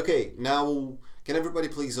 okay, now can everybody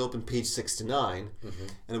please open page 69?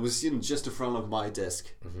 And it was just in front of my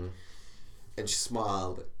desk. And she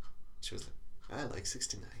smiled. She was like, I like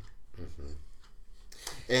 69.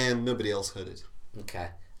 And nobody else heard it. Okay.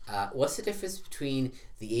 What's the difference between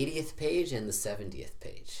the 80th page and the 70th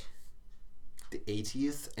page? The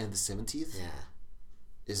 80th and the 70th? Yeah.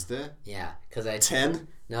 Is there? Yeah, because I 10?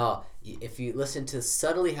 No, if you listen to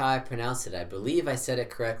subtly how I pronounce it, I believe I said it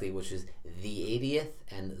correctly, which is the 80th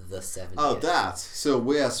and the 70th. Oh, that. So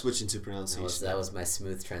we are switching to pronunciation. That was my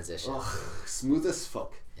smooth transition. Oh, smooth as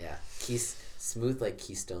fuck. Yeah, smooth like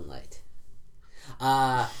Keystone Light.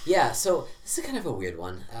 Yeah, so this is kind of a weird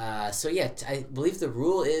one. So yeah, I believe the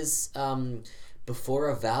rule is before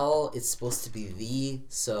a vowel, it's supposed to be the.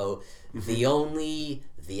 So the only,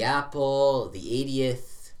 the apple, the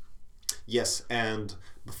 80th. Yes, and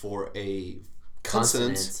before a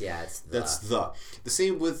consonant, yeah, it's the. that's the. The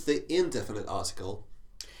same with the indefinite article.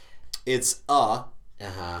 It's a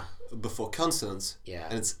before consonants, Yeah.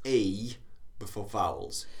 and it's a before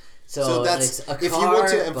vowels. So, So that's it's a car, if you want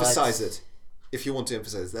to but- emphasize it. If you want to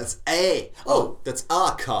emphasize it, that's a. Oh, that's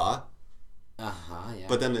a car. Yeah.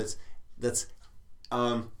 But then that's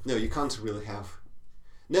no, you can't really have.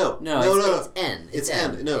 No, it's N. It's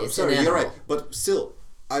N. No, It's sorry, an you're N right. But still,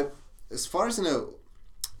 as far as I know,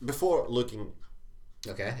 before looking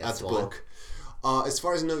Okay, at that's the one. book, as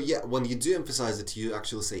far as I know, yeah, when you do emphasize it, you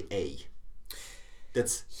actually say a.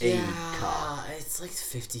 That's a car. It's like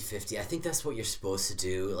 50-50. I think that's what you're supposed to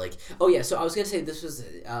do. Like, oh yeah, so I was going to say this was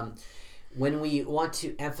when we want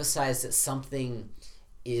to emphasize that something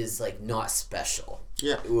is like not special.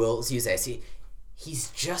 Yeah. We'll use that. See, he's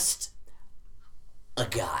just a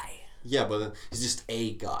guy. Yeah, but then he's just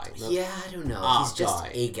a guy. not- Yeah, I don't know. A He's just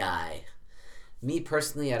guy. a guy. Me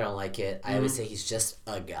personally, I don't like it. I would say he's just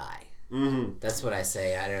a guy. Mm-hmm. That's what I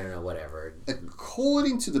say. I don't know, whatever.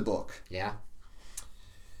 According to the book, Yeah?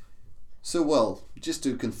 so well, just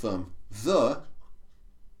to confirm, the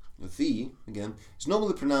again is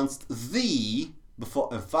normally pronounced the before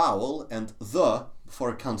a vowel and the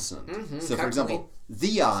before a consonant. So, for example,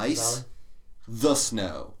 the ice, the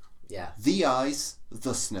snow. Yeah. The ice,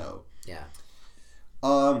 the snow. Yeah.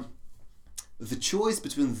 The choice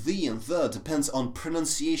between the and the depends on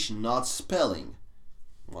pronunciation, not spelling.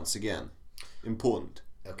 Once again, important.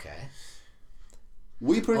 Okay.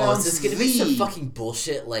 We Oh, pronounce is this gonna the. be some fucking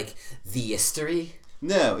bullshit like the history?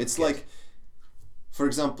 No, it's like, for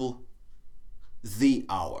example, the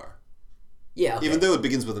hour. Yeah. Okay. Even though it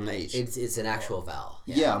begins with an H. it's an actual vowel.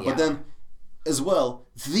 Yeah, the but hour. then, as well,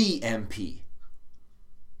 the MP.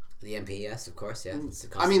 the MP, yes, of course, yeah. It's a I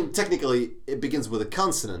consonant. mean, technically, it begins with a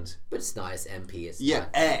consonant. but it's not as MP. It's Yeah,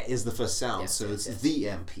 not. is the first sound, So so it's it's the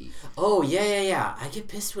MP. Oh yeah. I get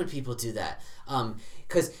pissed when people do that.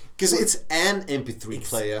 Because it's an MP3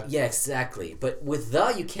 player. Yeah, exactly. But with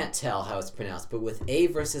the, you can't tell how it's pronounced. But with a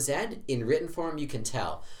versus n, in written form, you can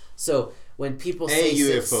tell. So when people say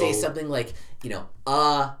UFO. something like,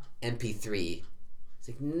 a MP3, it's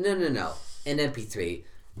like, no, an MP3.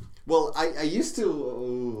 Well, I used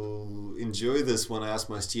to enjoy this when I asked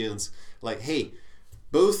my students, like, hey,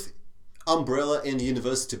 both umbrella and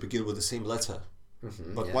university begin with the same letter.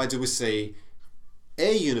 But yeah. why do we say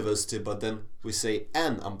a university, but then we say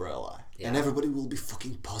an umbrella? And Yeah. everybody will be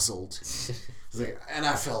fucking puzzled. It's like, and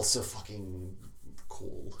I felt so fucking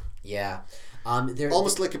cool. Yeah. There,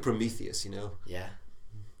 Almost like a Prometheus, yeah.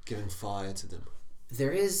 giving fire to them.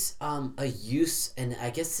 There is a use, and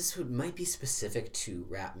I guess this might be specific to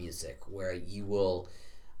rap music, where you will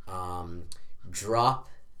drop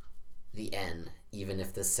the N even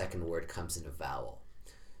if the second word comes in a vowel.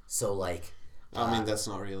 So like, I mean, that's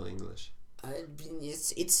not real English.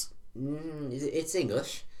 it's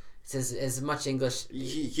English. It's as much English.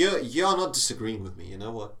 You're not disagreeing with me, you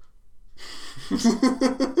know what?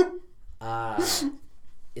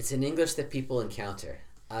 It's an English that people encounter.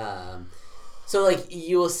 So like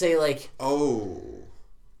you will say like, Oh.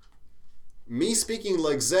 Me speaking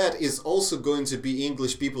like that is also going to be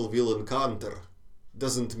English people will encounter.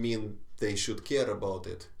 Doesn't mean they should care about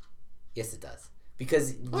it. yes, it does,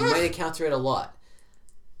 because you might encounter it a lot,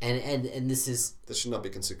 and this is. That should not be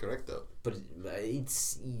considered correct though. But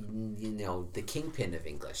it's the kingpin of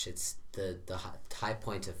English. It's the high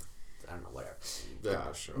point of, I don't know, whatever.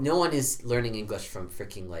 Yeah, sure. No one is learning English from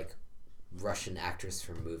freaking like Russian actors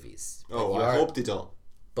from movies. But Oh, you I are- hope they don't.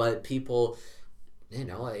 But people,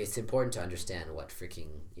 it's important to understand what freaking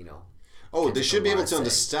Oh, they should be able to saying.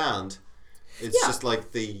 understand. It's Yeah. just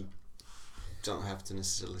like they don't have to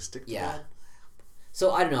necessarily stick to Yeah. that.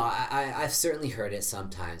 So I don't know. I've certainly heard it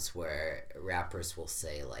sometimes where rappers will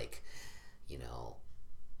say like,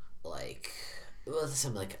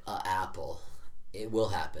 something like apple. It will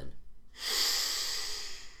happen.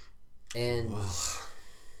 And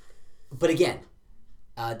but again,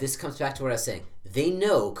 this comes back to what I was saying. They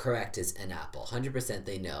know correct is an apple. 100%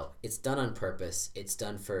 they know. It's done on purpose. It's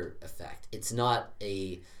done for effect. It's not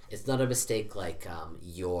a mistake like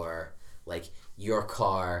your like your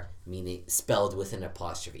car meaning spelled with an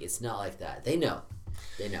apostrophe. It's not like that. They know.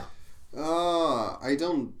 I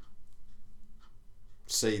don't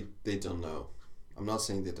say they don't know. I'm not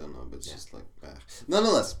saying they don't know, but it's just like...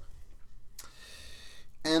 Nonetheless.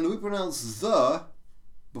 And we pronounce the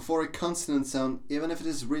before a consonant sound even if it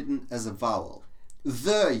is written as a vowel.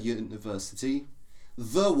 The university,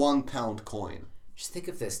 the £1 coin. Just think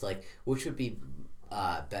of this, like, which would be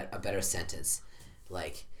a better sentence?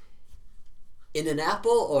 Like, in an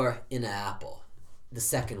apple or in an apple? The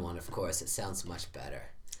second one, of course. It sounds much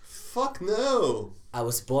better. Fuck no! I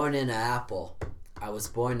was born in an apple. I was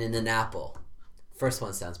born in an apple. First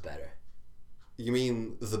one sounds better. You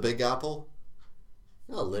mean the Big Apple?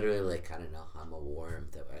 No, literally, like, I don't know. I'm a worm.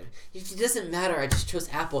 It doesn't matter. I just chose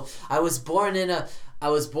apple. I was born in an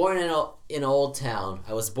old town.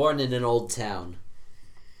 I was born in an old town.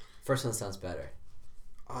 First one sounds better.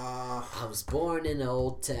 I was born in an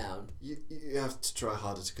old town. You have to try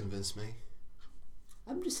harder to convince me.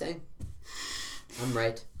 I'm just saying. I'm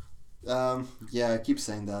right. Yeah, I keep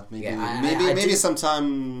saying that. Maybe, Yeah, maybe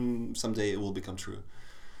someday it will become true.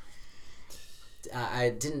 I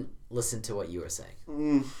didn't listen to what you were saying.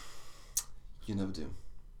 You never do,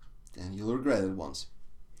 and you'll regret it once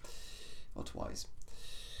or twice.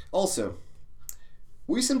 Also,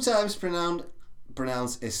 we sometimes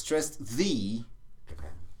pronounce a stressed the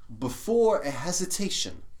before a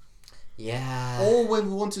hesitation. Yeah. Or when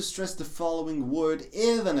we want to stress the following word,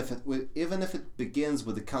 even if it begins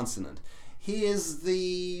with a consonant. He is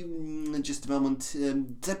the just a moment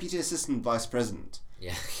deputy assistant vice president.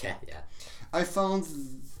 Yeah. I found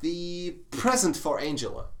the present for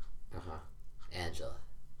Angela. Angela.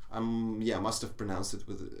 Yeah, I must have pronounced it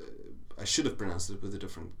with. I should have pronounced it with a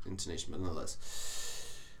different intonation, but nonetheless.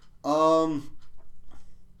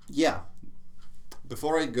 Yeah.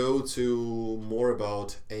 Before I go to more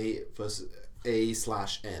about A/N,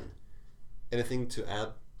 anything to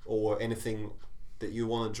add or anything that you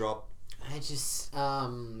want to drop? I just I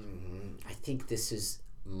think this is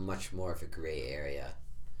much more of a gray area.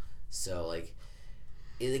 So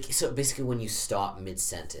so basically when you stop mid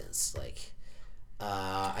sentence, like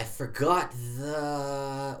I forgot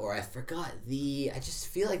the or I forgot the. I just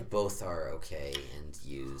feel like both are okay and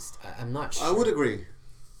used. I'm not sure. I would agree.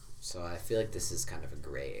 So I feel like this is kind of a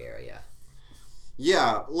gray area.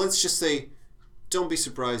 Yeah, let's just say, don't be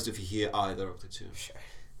surprised if you hear either of the two. Sure.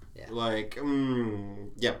 Yeah. Like,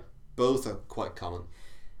 yeah, both are quite common.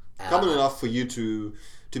 Common enough for you to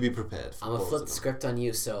be prepared. For I'm gonna both flip of the them. script on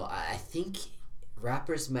you. So I think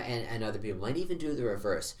rappers and other people might even do the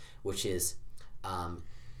reverse, which is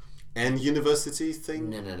And university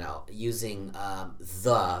thing? no, using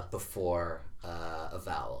the before a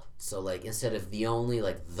vowel. So like instead of the only,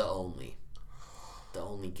 like the only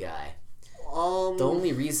guy. The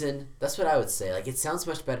only reason. That's what I would say. Like it sounds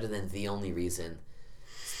much better than the only reason.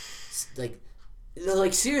 Like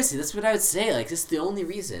seriously, that's what I would say. Like this is the only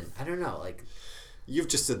reason. I don't know. Like You've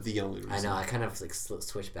just said the only reason. I know. I kind of like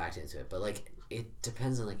switched back into it, but like it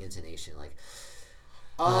depends on like intonation. Like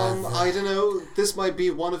I don't know. This might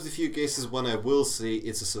be one of the few cases when I will say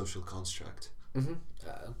it's a social construct.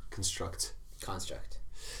 Construct.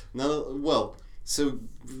 No, well, so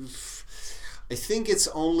I think it's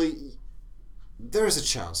only there is a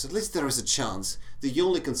chance. At least there is a chance that you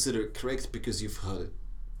only consider it correct because you've heard it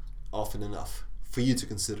often enough for you to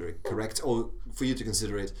consider it correct or for you to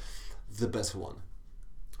consider it the better one.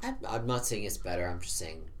 I'm not saying it's better. I'm just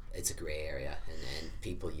saying it's a gray area, and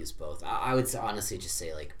people use both. I would honestly just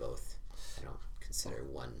say like both. I don't consider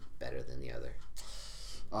one better than the other.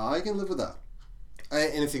 I can live with that.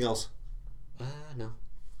 Anything else? No.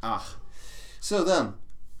 So then,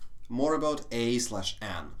 more about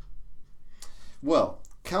A/N. Well,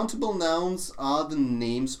 countable nouns are the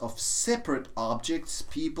names of separate objects,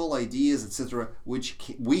 people, ideas, etc., which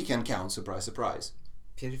we can count. Surprise, surprise.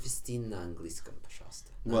 Перевести на английском,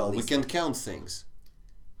 пожалуйста. Well, we can count things.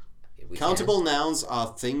 We Countable can? nouns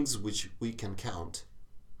are things which we can count.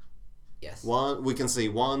 Yes. We can say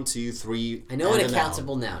 1, 2, 3. I know what a noun.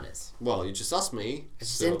 countable noun is. Well, you just asked me. I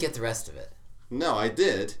just didn't get the rest of it. No, I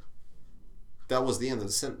did. That was the end of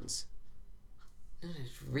the sentence.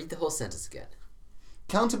 Read the whole sentence again.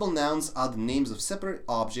 Countable nouns are the names of separate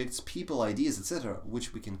objects, people, ideas, etc.,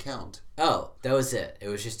 which we can count. Oh, that was it. It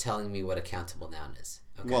was just telling me what a countable noun is.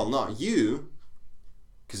 Okay. Well, not you,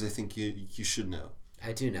 because I think you should know.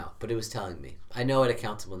 I do know, but it was telling me. I know what a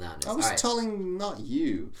countable noun is. I was All right. telling not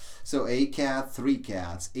you. So a cat, 3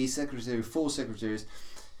 cats, a secretary, 4 secretaries,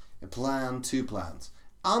 a plant, 2 plants.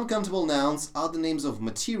 Uncountable nouns are the names of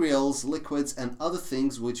materials, liquids, and other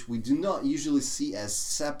things which we do not usually see as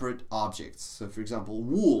separate objects. So, for example,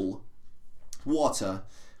 wool water,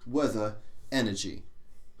 weather, energy.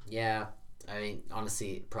 Yeah, I mean,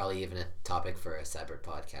 honestly, probably even a topic for a separate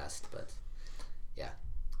podcast, but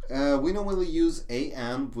yeah. We normally use a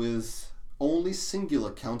and with only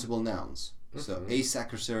singular countable nouns. So a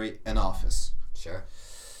secretary, an office. Sure.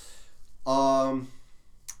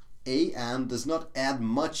 A and does not add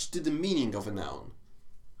much to the meaning of a noun.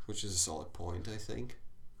 Which is a solid point, I think.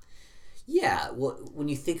 Yeah, well, when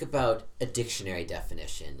you think about a dictionary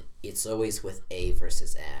definition, it's always with a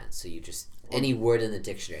versus an. So you just, any word in the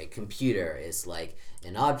dictionary, computer is like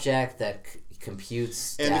an object that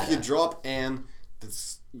computes And data. if you drop an,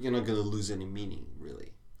 you're not going to lose any meaning,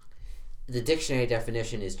 really. The dictionary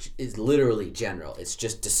definition is literally general. It's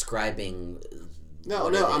just describing. No,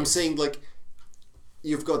 what it I'm is. saying like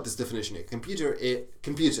you've got this definition here. Computer,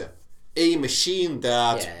 a machine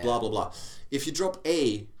that Yeah. blah blah blah. If you drop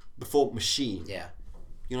a before machine, Yeah.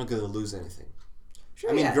 you're not going to lose anything.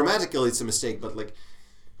 Sure. I mean, yeah. grammatically it's a mistake, but like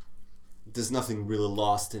there's nothing really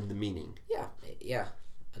lost in the meaning. Yeah. Yeah.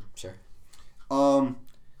 Sure.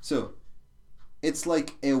 So it's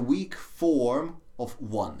like a weak form of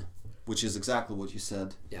one, which is exactly what you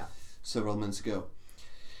said Yeah. several minutes ago.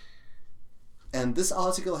 And this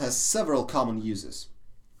article has several common uses.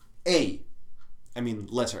 A, I mean,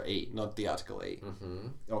 letter A, not the article A.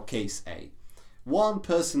 or case A. One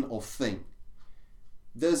person or thing.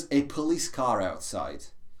 There's a police car outside.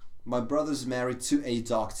 My brother's married to a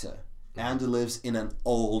doctor and lives in an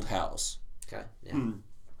old house. Okay. Yeah.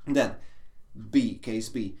 Then, B, case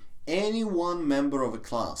B. Any one member of a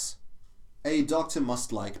class. A doctor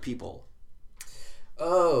must like people.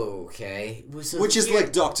 Okay. So Which is here-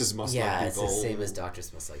 like doctors must yeah, like it's people. the same as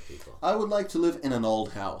doctors must like people. I would like to live in an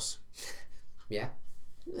old house. Yeah.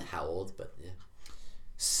 How old? But yeah.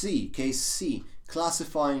 C, case C.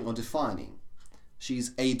 Classifying or defining.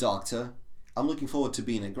 She's a doctor. I'm looking forward to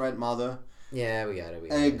being a grandmother. Yeah, we got it.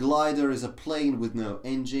 A glider is a plane with no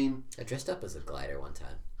engine. I dressed up as a glider one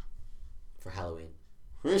time for Halloween.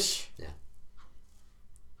 Wish. Yeah.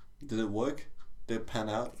 Did it work? Did it pan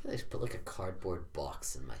out? I just put like a cardboard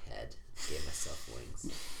box in my head. Gave myself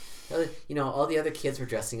wings. You know, all the other kids were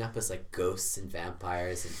dressing up as like ghosts and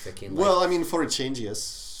vampires and freaking. Like, Well, I mean, for a change,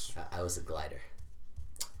 yes. I was a glider.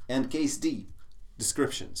 And case D.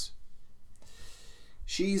 Descriptions.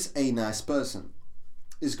 She's a nice person.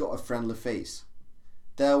 It's got a friendly face.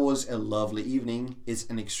 There was a lovely evening. It's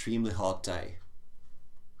an extremely hot day.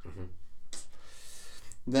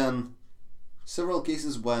 Then, several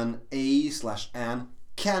cases when a/an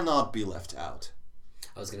cannot be left out.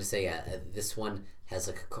 I was gonna say, yeah, this one has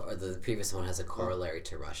like the previous one has a corollary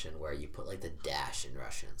to Russian where you put like the dash in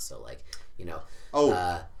Russian. So like, you know.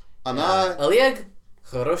 Она... Oleg,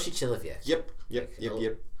 хороший человек. Yep.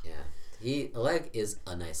 Yeah. Oleg is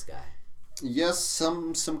a nice guy. Yes,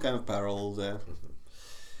 some kind of parallel there.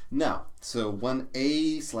 Now, so when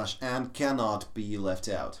a/an cannot be left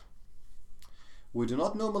out. We do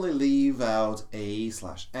not normally leave out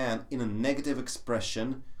a/an in a negative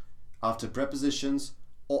expression after prepositions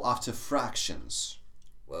or after fractions.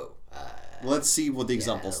 Whoa. Let's see what the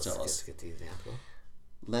examples let's tell us. get the example.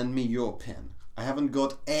 Lend me your pen. I haven't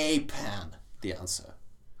got a pen. The answer.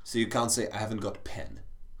 So you can't say, I haven't got pen.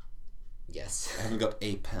 Yes. I haven't got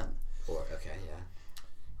a pen. Or okay,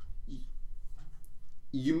 yeah.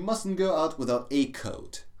 You mustn't go out without a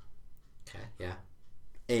coat. Okay, yeah.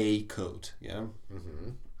 A coat, yeah?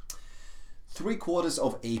 3/4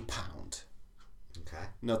 of a pound. Okay.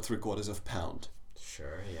 Not 3/4 of pound.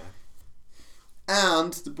 Sure, yeah.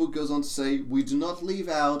 And the book goes on to say we do not leave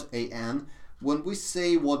out an when we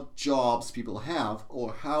say what jobs people have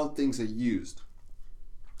or how things are used.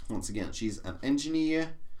 Once again, she's an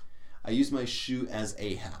engineer. I use my shoe as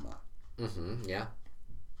a hammer. Yeah.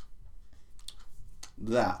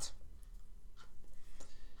 That.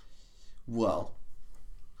 Well,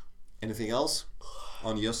 Anything else?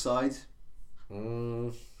 on your side,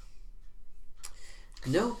 No.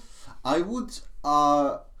 I would,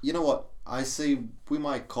 you know what? I say we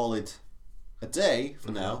might call it A day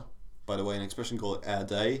for now. By the way, an expression called a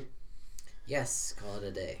day. Yes, call it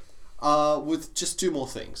a day. With just two more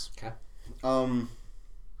things. Okay.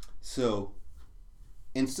 So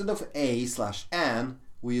instead of a/an,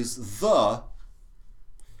 we use the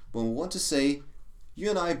when we want to say you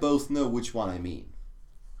and I both know which one I mean.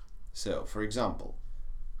 So, for example,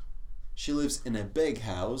 she lives in a big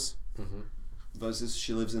house versus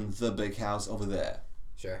she lives in the big house over there.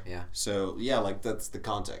 Sure, yeah. So, yeah, like that's the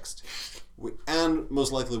context. And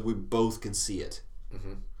most likely we both can see it.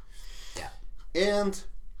 Yeah. And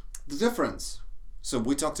the difference. So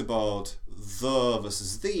we talked about the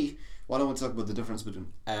versus the. Why don't we talk about the difference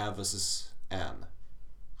between a versus an?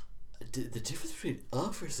 the difference between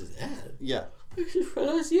versus and. Yeah.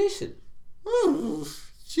 Pronunciation. Oh,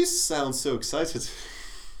 you sound so excited.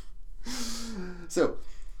 So,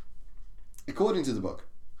 according to the book,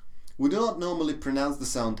 we do not normally pronounce the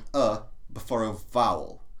sound before a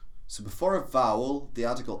vowel. So before a vowel, the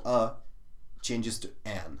article changes to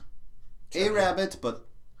an. A rabbit, but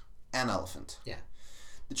an elephant. Yeah.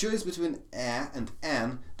 The choice between a and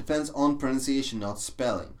an depends on pronunciation, not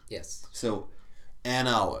spelling. Yes. So, An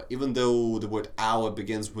hour, even though the word hour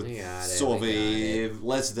begins with sort of a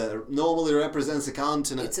letter that normally represents a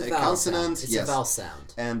consonant. It's a vowel consonant. sound. It's a vowel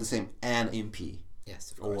sound. and the same an MP.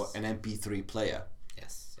 Yes, of Or course. an MP3 player.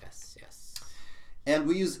 Yes. And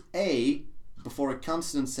we use a before a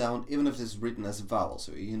consonant sound, even if it is written as a vowel.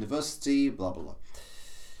 So university, blah blah blah.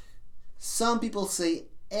 Some people say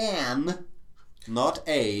an, not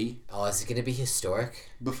a, Oh, is it going to be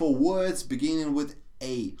historic? before words beginning with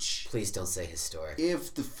H. Please don't say historic.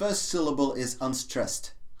 If the first syllable is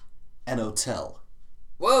unstressed. An hotel,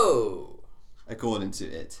 Whoa! according to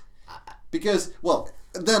it. Because, well,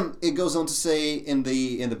 then it goes on to say in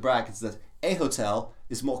the brackets that a hotel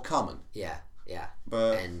is more common. Yeah.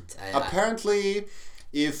 But And apparently,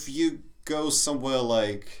 if you go somewhere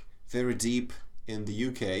like very deep in the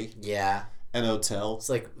UK, yeah. an hotel, It's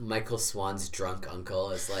like Michael Swan's drunk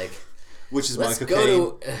uncle is like, which is let's Michael go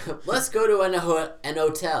Caine. to let's go to an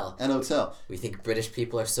hotel. An hotel. We think British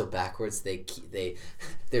people are so backwards. They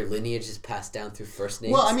their lineage is passed down through first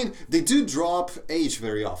names. Well, I mean, they do drop age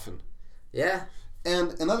very often. yeah.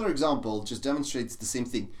 And another example just demonstrates the same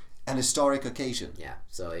thing. An historic occasion. Yeah.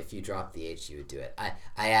 So if you drop the H, you would do it.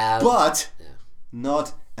 I have. But Yeah.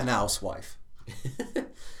 not an housewife.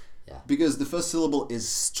 Yeah. Because the first syllable is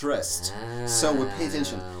stressed. So we pay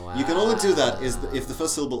attention. You can only do that if the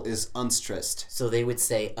first syllable is unstressed. So they would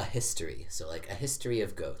say a history. So like a history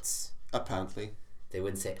of goats. Apparently, They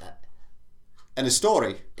wouldn't say and a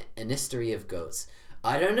story. an history of goats.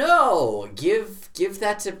 I don't know. Give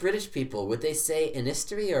that to British people. Would they say an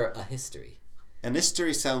history or a history? An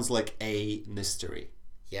history sounds like a mystery.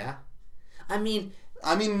 Yeah. I mean,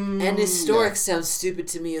 And an historic sounds stupid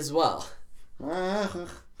to me as well.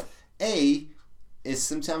 A is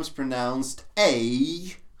sometimes pronounced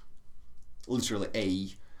a, literally a,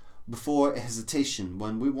 before a hesitation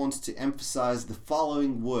when we want to emphasize the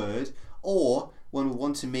following word or when we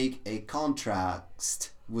want to make a contrast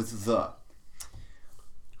with the.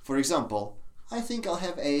 For example, I think I'll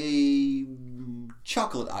have a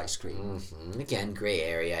chocolate ice cream. Again, gray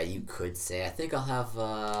area. You could say, I think I'll have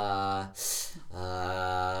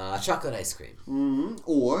chocolate ice cream.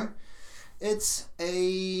 Or it's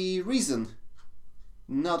a reason.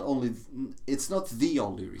 It's not the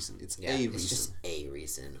only reason. It's Yeah, a it's reason. just a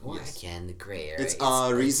reason. Or Yes. again, the gray area. It's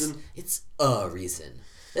a reason? It's a reason.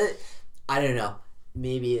 I don't know.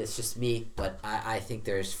 Maybe it's just me, but I think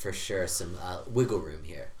there's for sure some wiggle room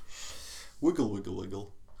here. Wiggle, wiggle,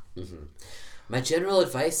 wiggle. My general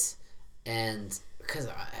advice, and because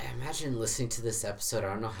I imagine listening to this episode, I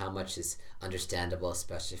don't know how much is understandable,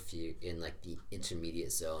 especially if you in like the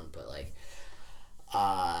intermediate zone, but like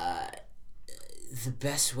the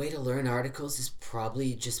best way to learn articles is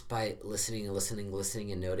probably just by listening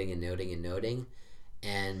and noting.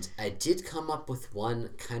 And I did come up with one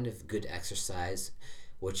kind of good exercise,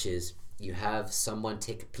 which is you have someone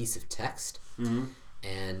take a piece of text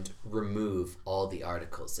and remove all the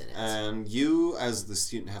articles in it. And you, as the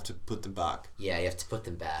student, have to put them back. Yeah, you have to put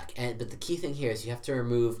them back. But the key thing here is you have to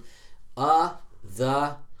remove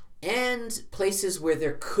the, and places where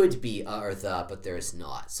there could be or the, but there is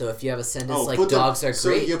not. So if you have a sentence like dogs are great.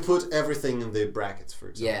 So you put everything in the brackets, for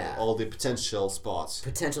example. Yeah. All the potential spots.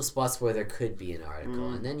 Potential spots where there could be an article,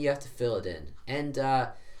 and then you have to fill it in. And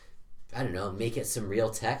I don't know, make it some real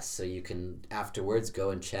text so you can afterwards go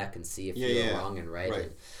and check and see if you're wrong and right.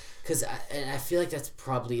 Right. Because I feel like that's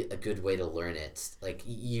probably a good way to learn it. Like,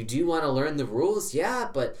 you do want to learn the rules, yeah,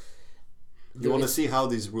 but You want to see how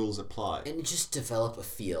these rules apply. and just develop a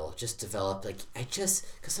feel. Just develop, like, because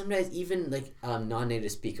sometimes even, like,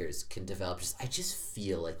 non-native speakers can develop I just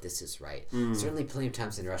feel like this is right. Certainly plenty of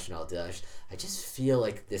times in Russian I'll do that. I just feel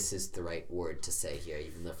like this is the right word to say here,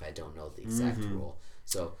 even though if I don't know the exact rule.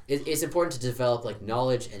 So it's important to develop, like,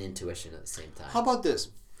 knowledge and intuition at the same time. How about this?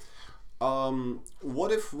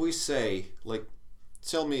 What if we say, like,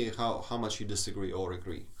 tell me how much you disagree or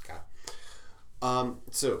agree. Okay.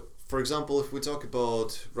 So, for example, if we talk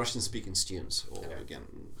about Russian-speaking students, or again,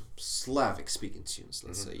 Slavic-speaking students,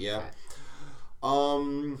 let's say, yeah.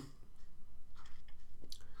 Okay.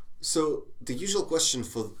 So the usual question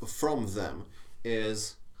from them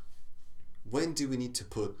is, when do we need to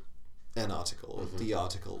put an article or the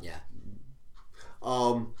article? Yeah.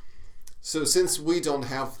 So since we don't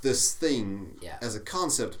have this thing Yeah. as a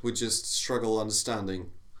concept, we just struggle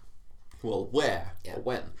understanding, well, where Yeah. or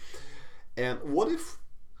when. And what if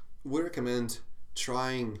we recommend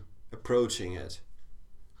approaching it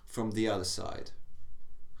from the other side?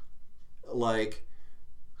 Like,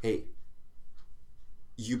 hey,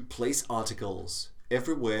 you place articles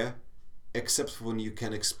everywhere except when you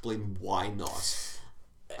can explain why not.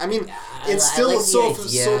 I mean, it's I still like the sort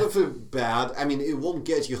idea. of a bad. I mean, it won't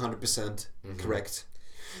get you 100% correct,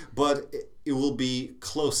 but it will be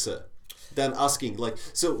closer than asking. Like,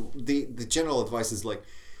 so the general advice is like,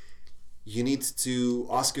 you need to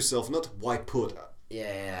ask yourself not why put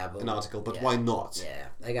But, an article, but yeah. why not. Yeah,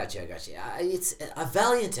 I got you. It's a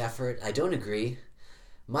valiant effort. I don't agree.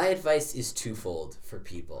 My advice is twofold for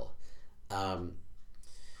people.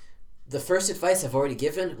 The first advice I've already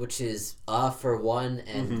given, which is for one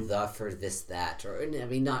and the for this, that. Or, I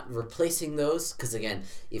mean, not replacing those, because again,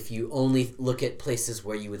 if you only look at places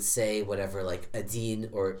where you would say whatever, like adin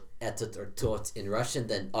or etot or tot in Russian,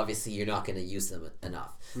 then obviously you're not going to use them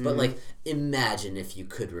enough. But like, imagine if you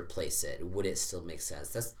could replace it. Would it still make sense?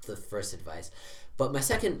 That's the first advice. But my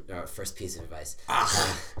first piece of advice.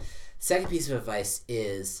 Second piece of advice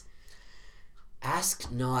is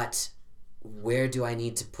ask not where do I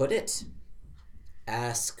need to put it?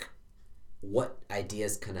 Ask what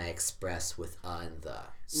ideas can I express with and the.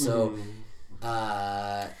 So,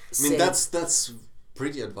 I mean, that's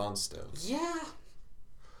pretty advanced though. Yeah,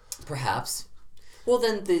 perhaps. Well,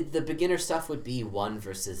 then the beginner stuff would be one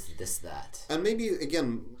versus this, that. And maybe,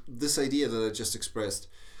 again, this idea that I just expressed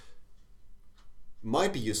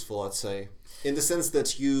might be useful, I'd say, in the sense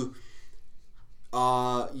that you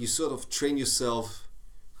sort of train yourself,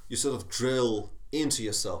 you sort of drill into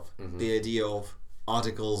yourself the idea of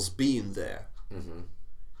articles being there.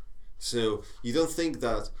 So you don't think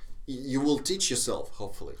that, you will teach yourself,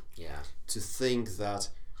 hopefully, to think that,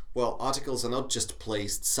 well, articles are not just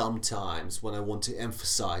placed sometimes when I want to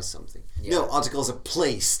emphasize something. No, articles are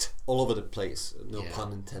placed all over the place, no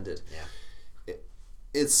pun intended.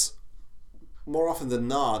 It's more often than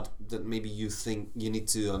not that maybe you think you need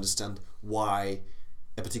to understand why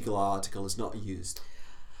a particular article is not used.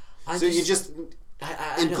 You just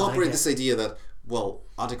incorporate this idea that, well,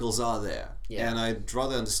 articles are there, and I'd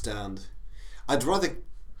rather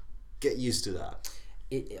get used to that.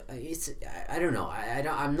 I don't know.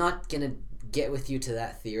 I'm not gonna get with you to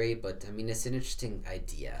that theory, but I mean, it's an interesting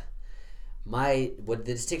idea. The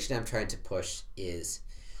distinction I'm trying to push is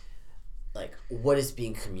like what is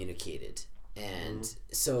being communicated, and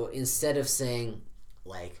so instead of saying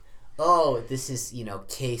like, oh, this is,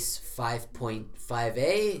 case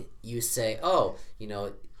 5.5a, you say, oh,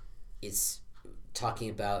 it's talking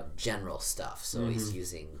about general stuff, so he's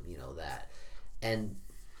using that, and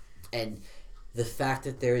the fact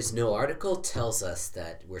that there is no article tells us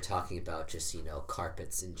that we're talking about just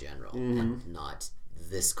carpets in general, and not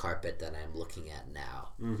this carpet that I'm looking at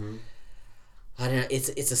now. I don't know.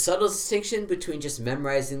 It's a subtle distinction between just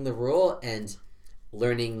memorizing the rule and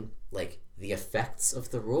learning like the effects of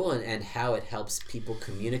the rule and how it helps people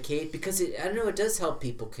communicate, because it does help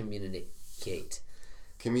people communicate.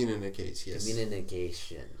 Communicate, yes.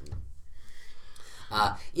 Communication.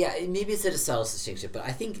 Maybe it's a subtle distinction, but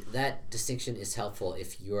I think that distinction is helpful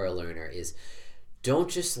if you're a learner. Is don't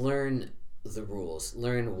just learn the rules,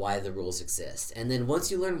 learn why the rules exist, and then once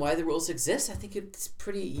you learn why the rules exist, I think it's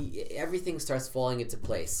everything starts falling into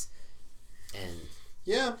place. And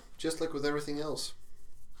just like with everything else.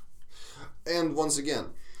 And once again,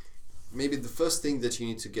 maybe the first thing that you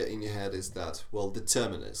need to get in your head is that, well,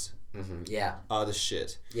 determiners are the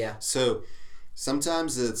shit. So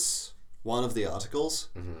sometimes it's one of the articles,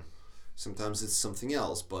 sometimes it's something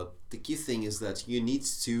else, but the key thing is that you need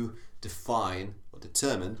to define or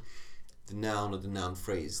determine the noun or the noun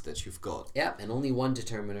phrase that you've got. And only one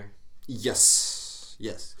determiner. Yes.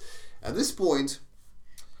 At this point,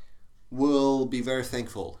 we'll be very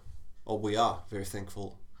thankful, or we are very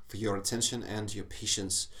thankful, for your attention and your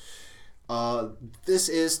patience. This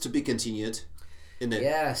is to be continued, isn't it?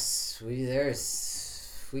 Yes,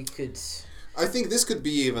 we could. I think this could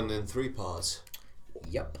be even in 3 parts.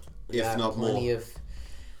 Yep. If not more. Plenty of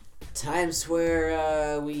times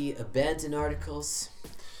where we abandon articles.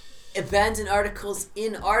 Abandon articles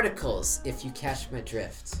in articles, if you catch my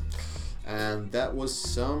drift. And that was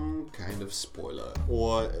some kind of spoiler.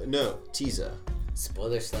 Or, no, teaser.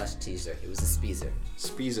 Spoiler/teaser. It was a speezer.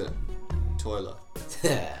 Speezer. Toiler.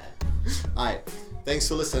 Alright. Thanks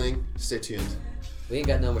for listening. Stay tuned. We ain't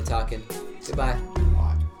got no more talking. Goodbye.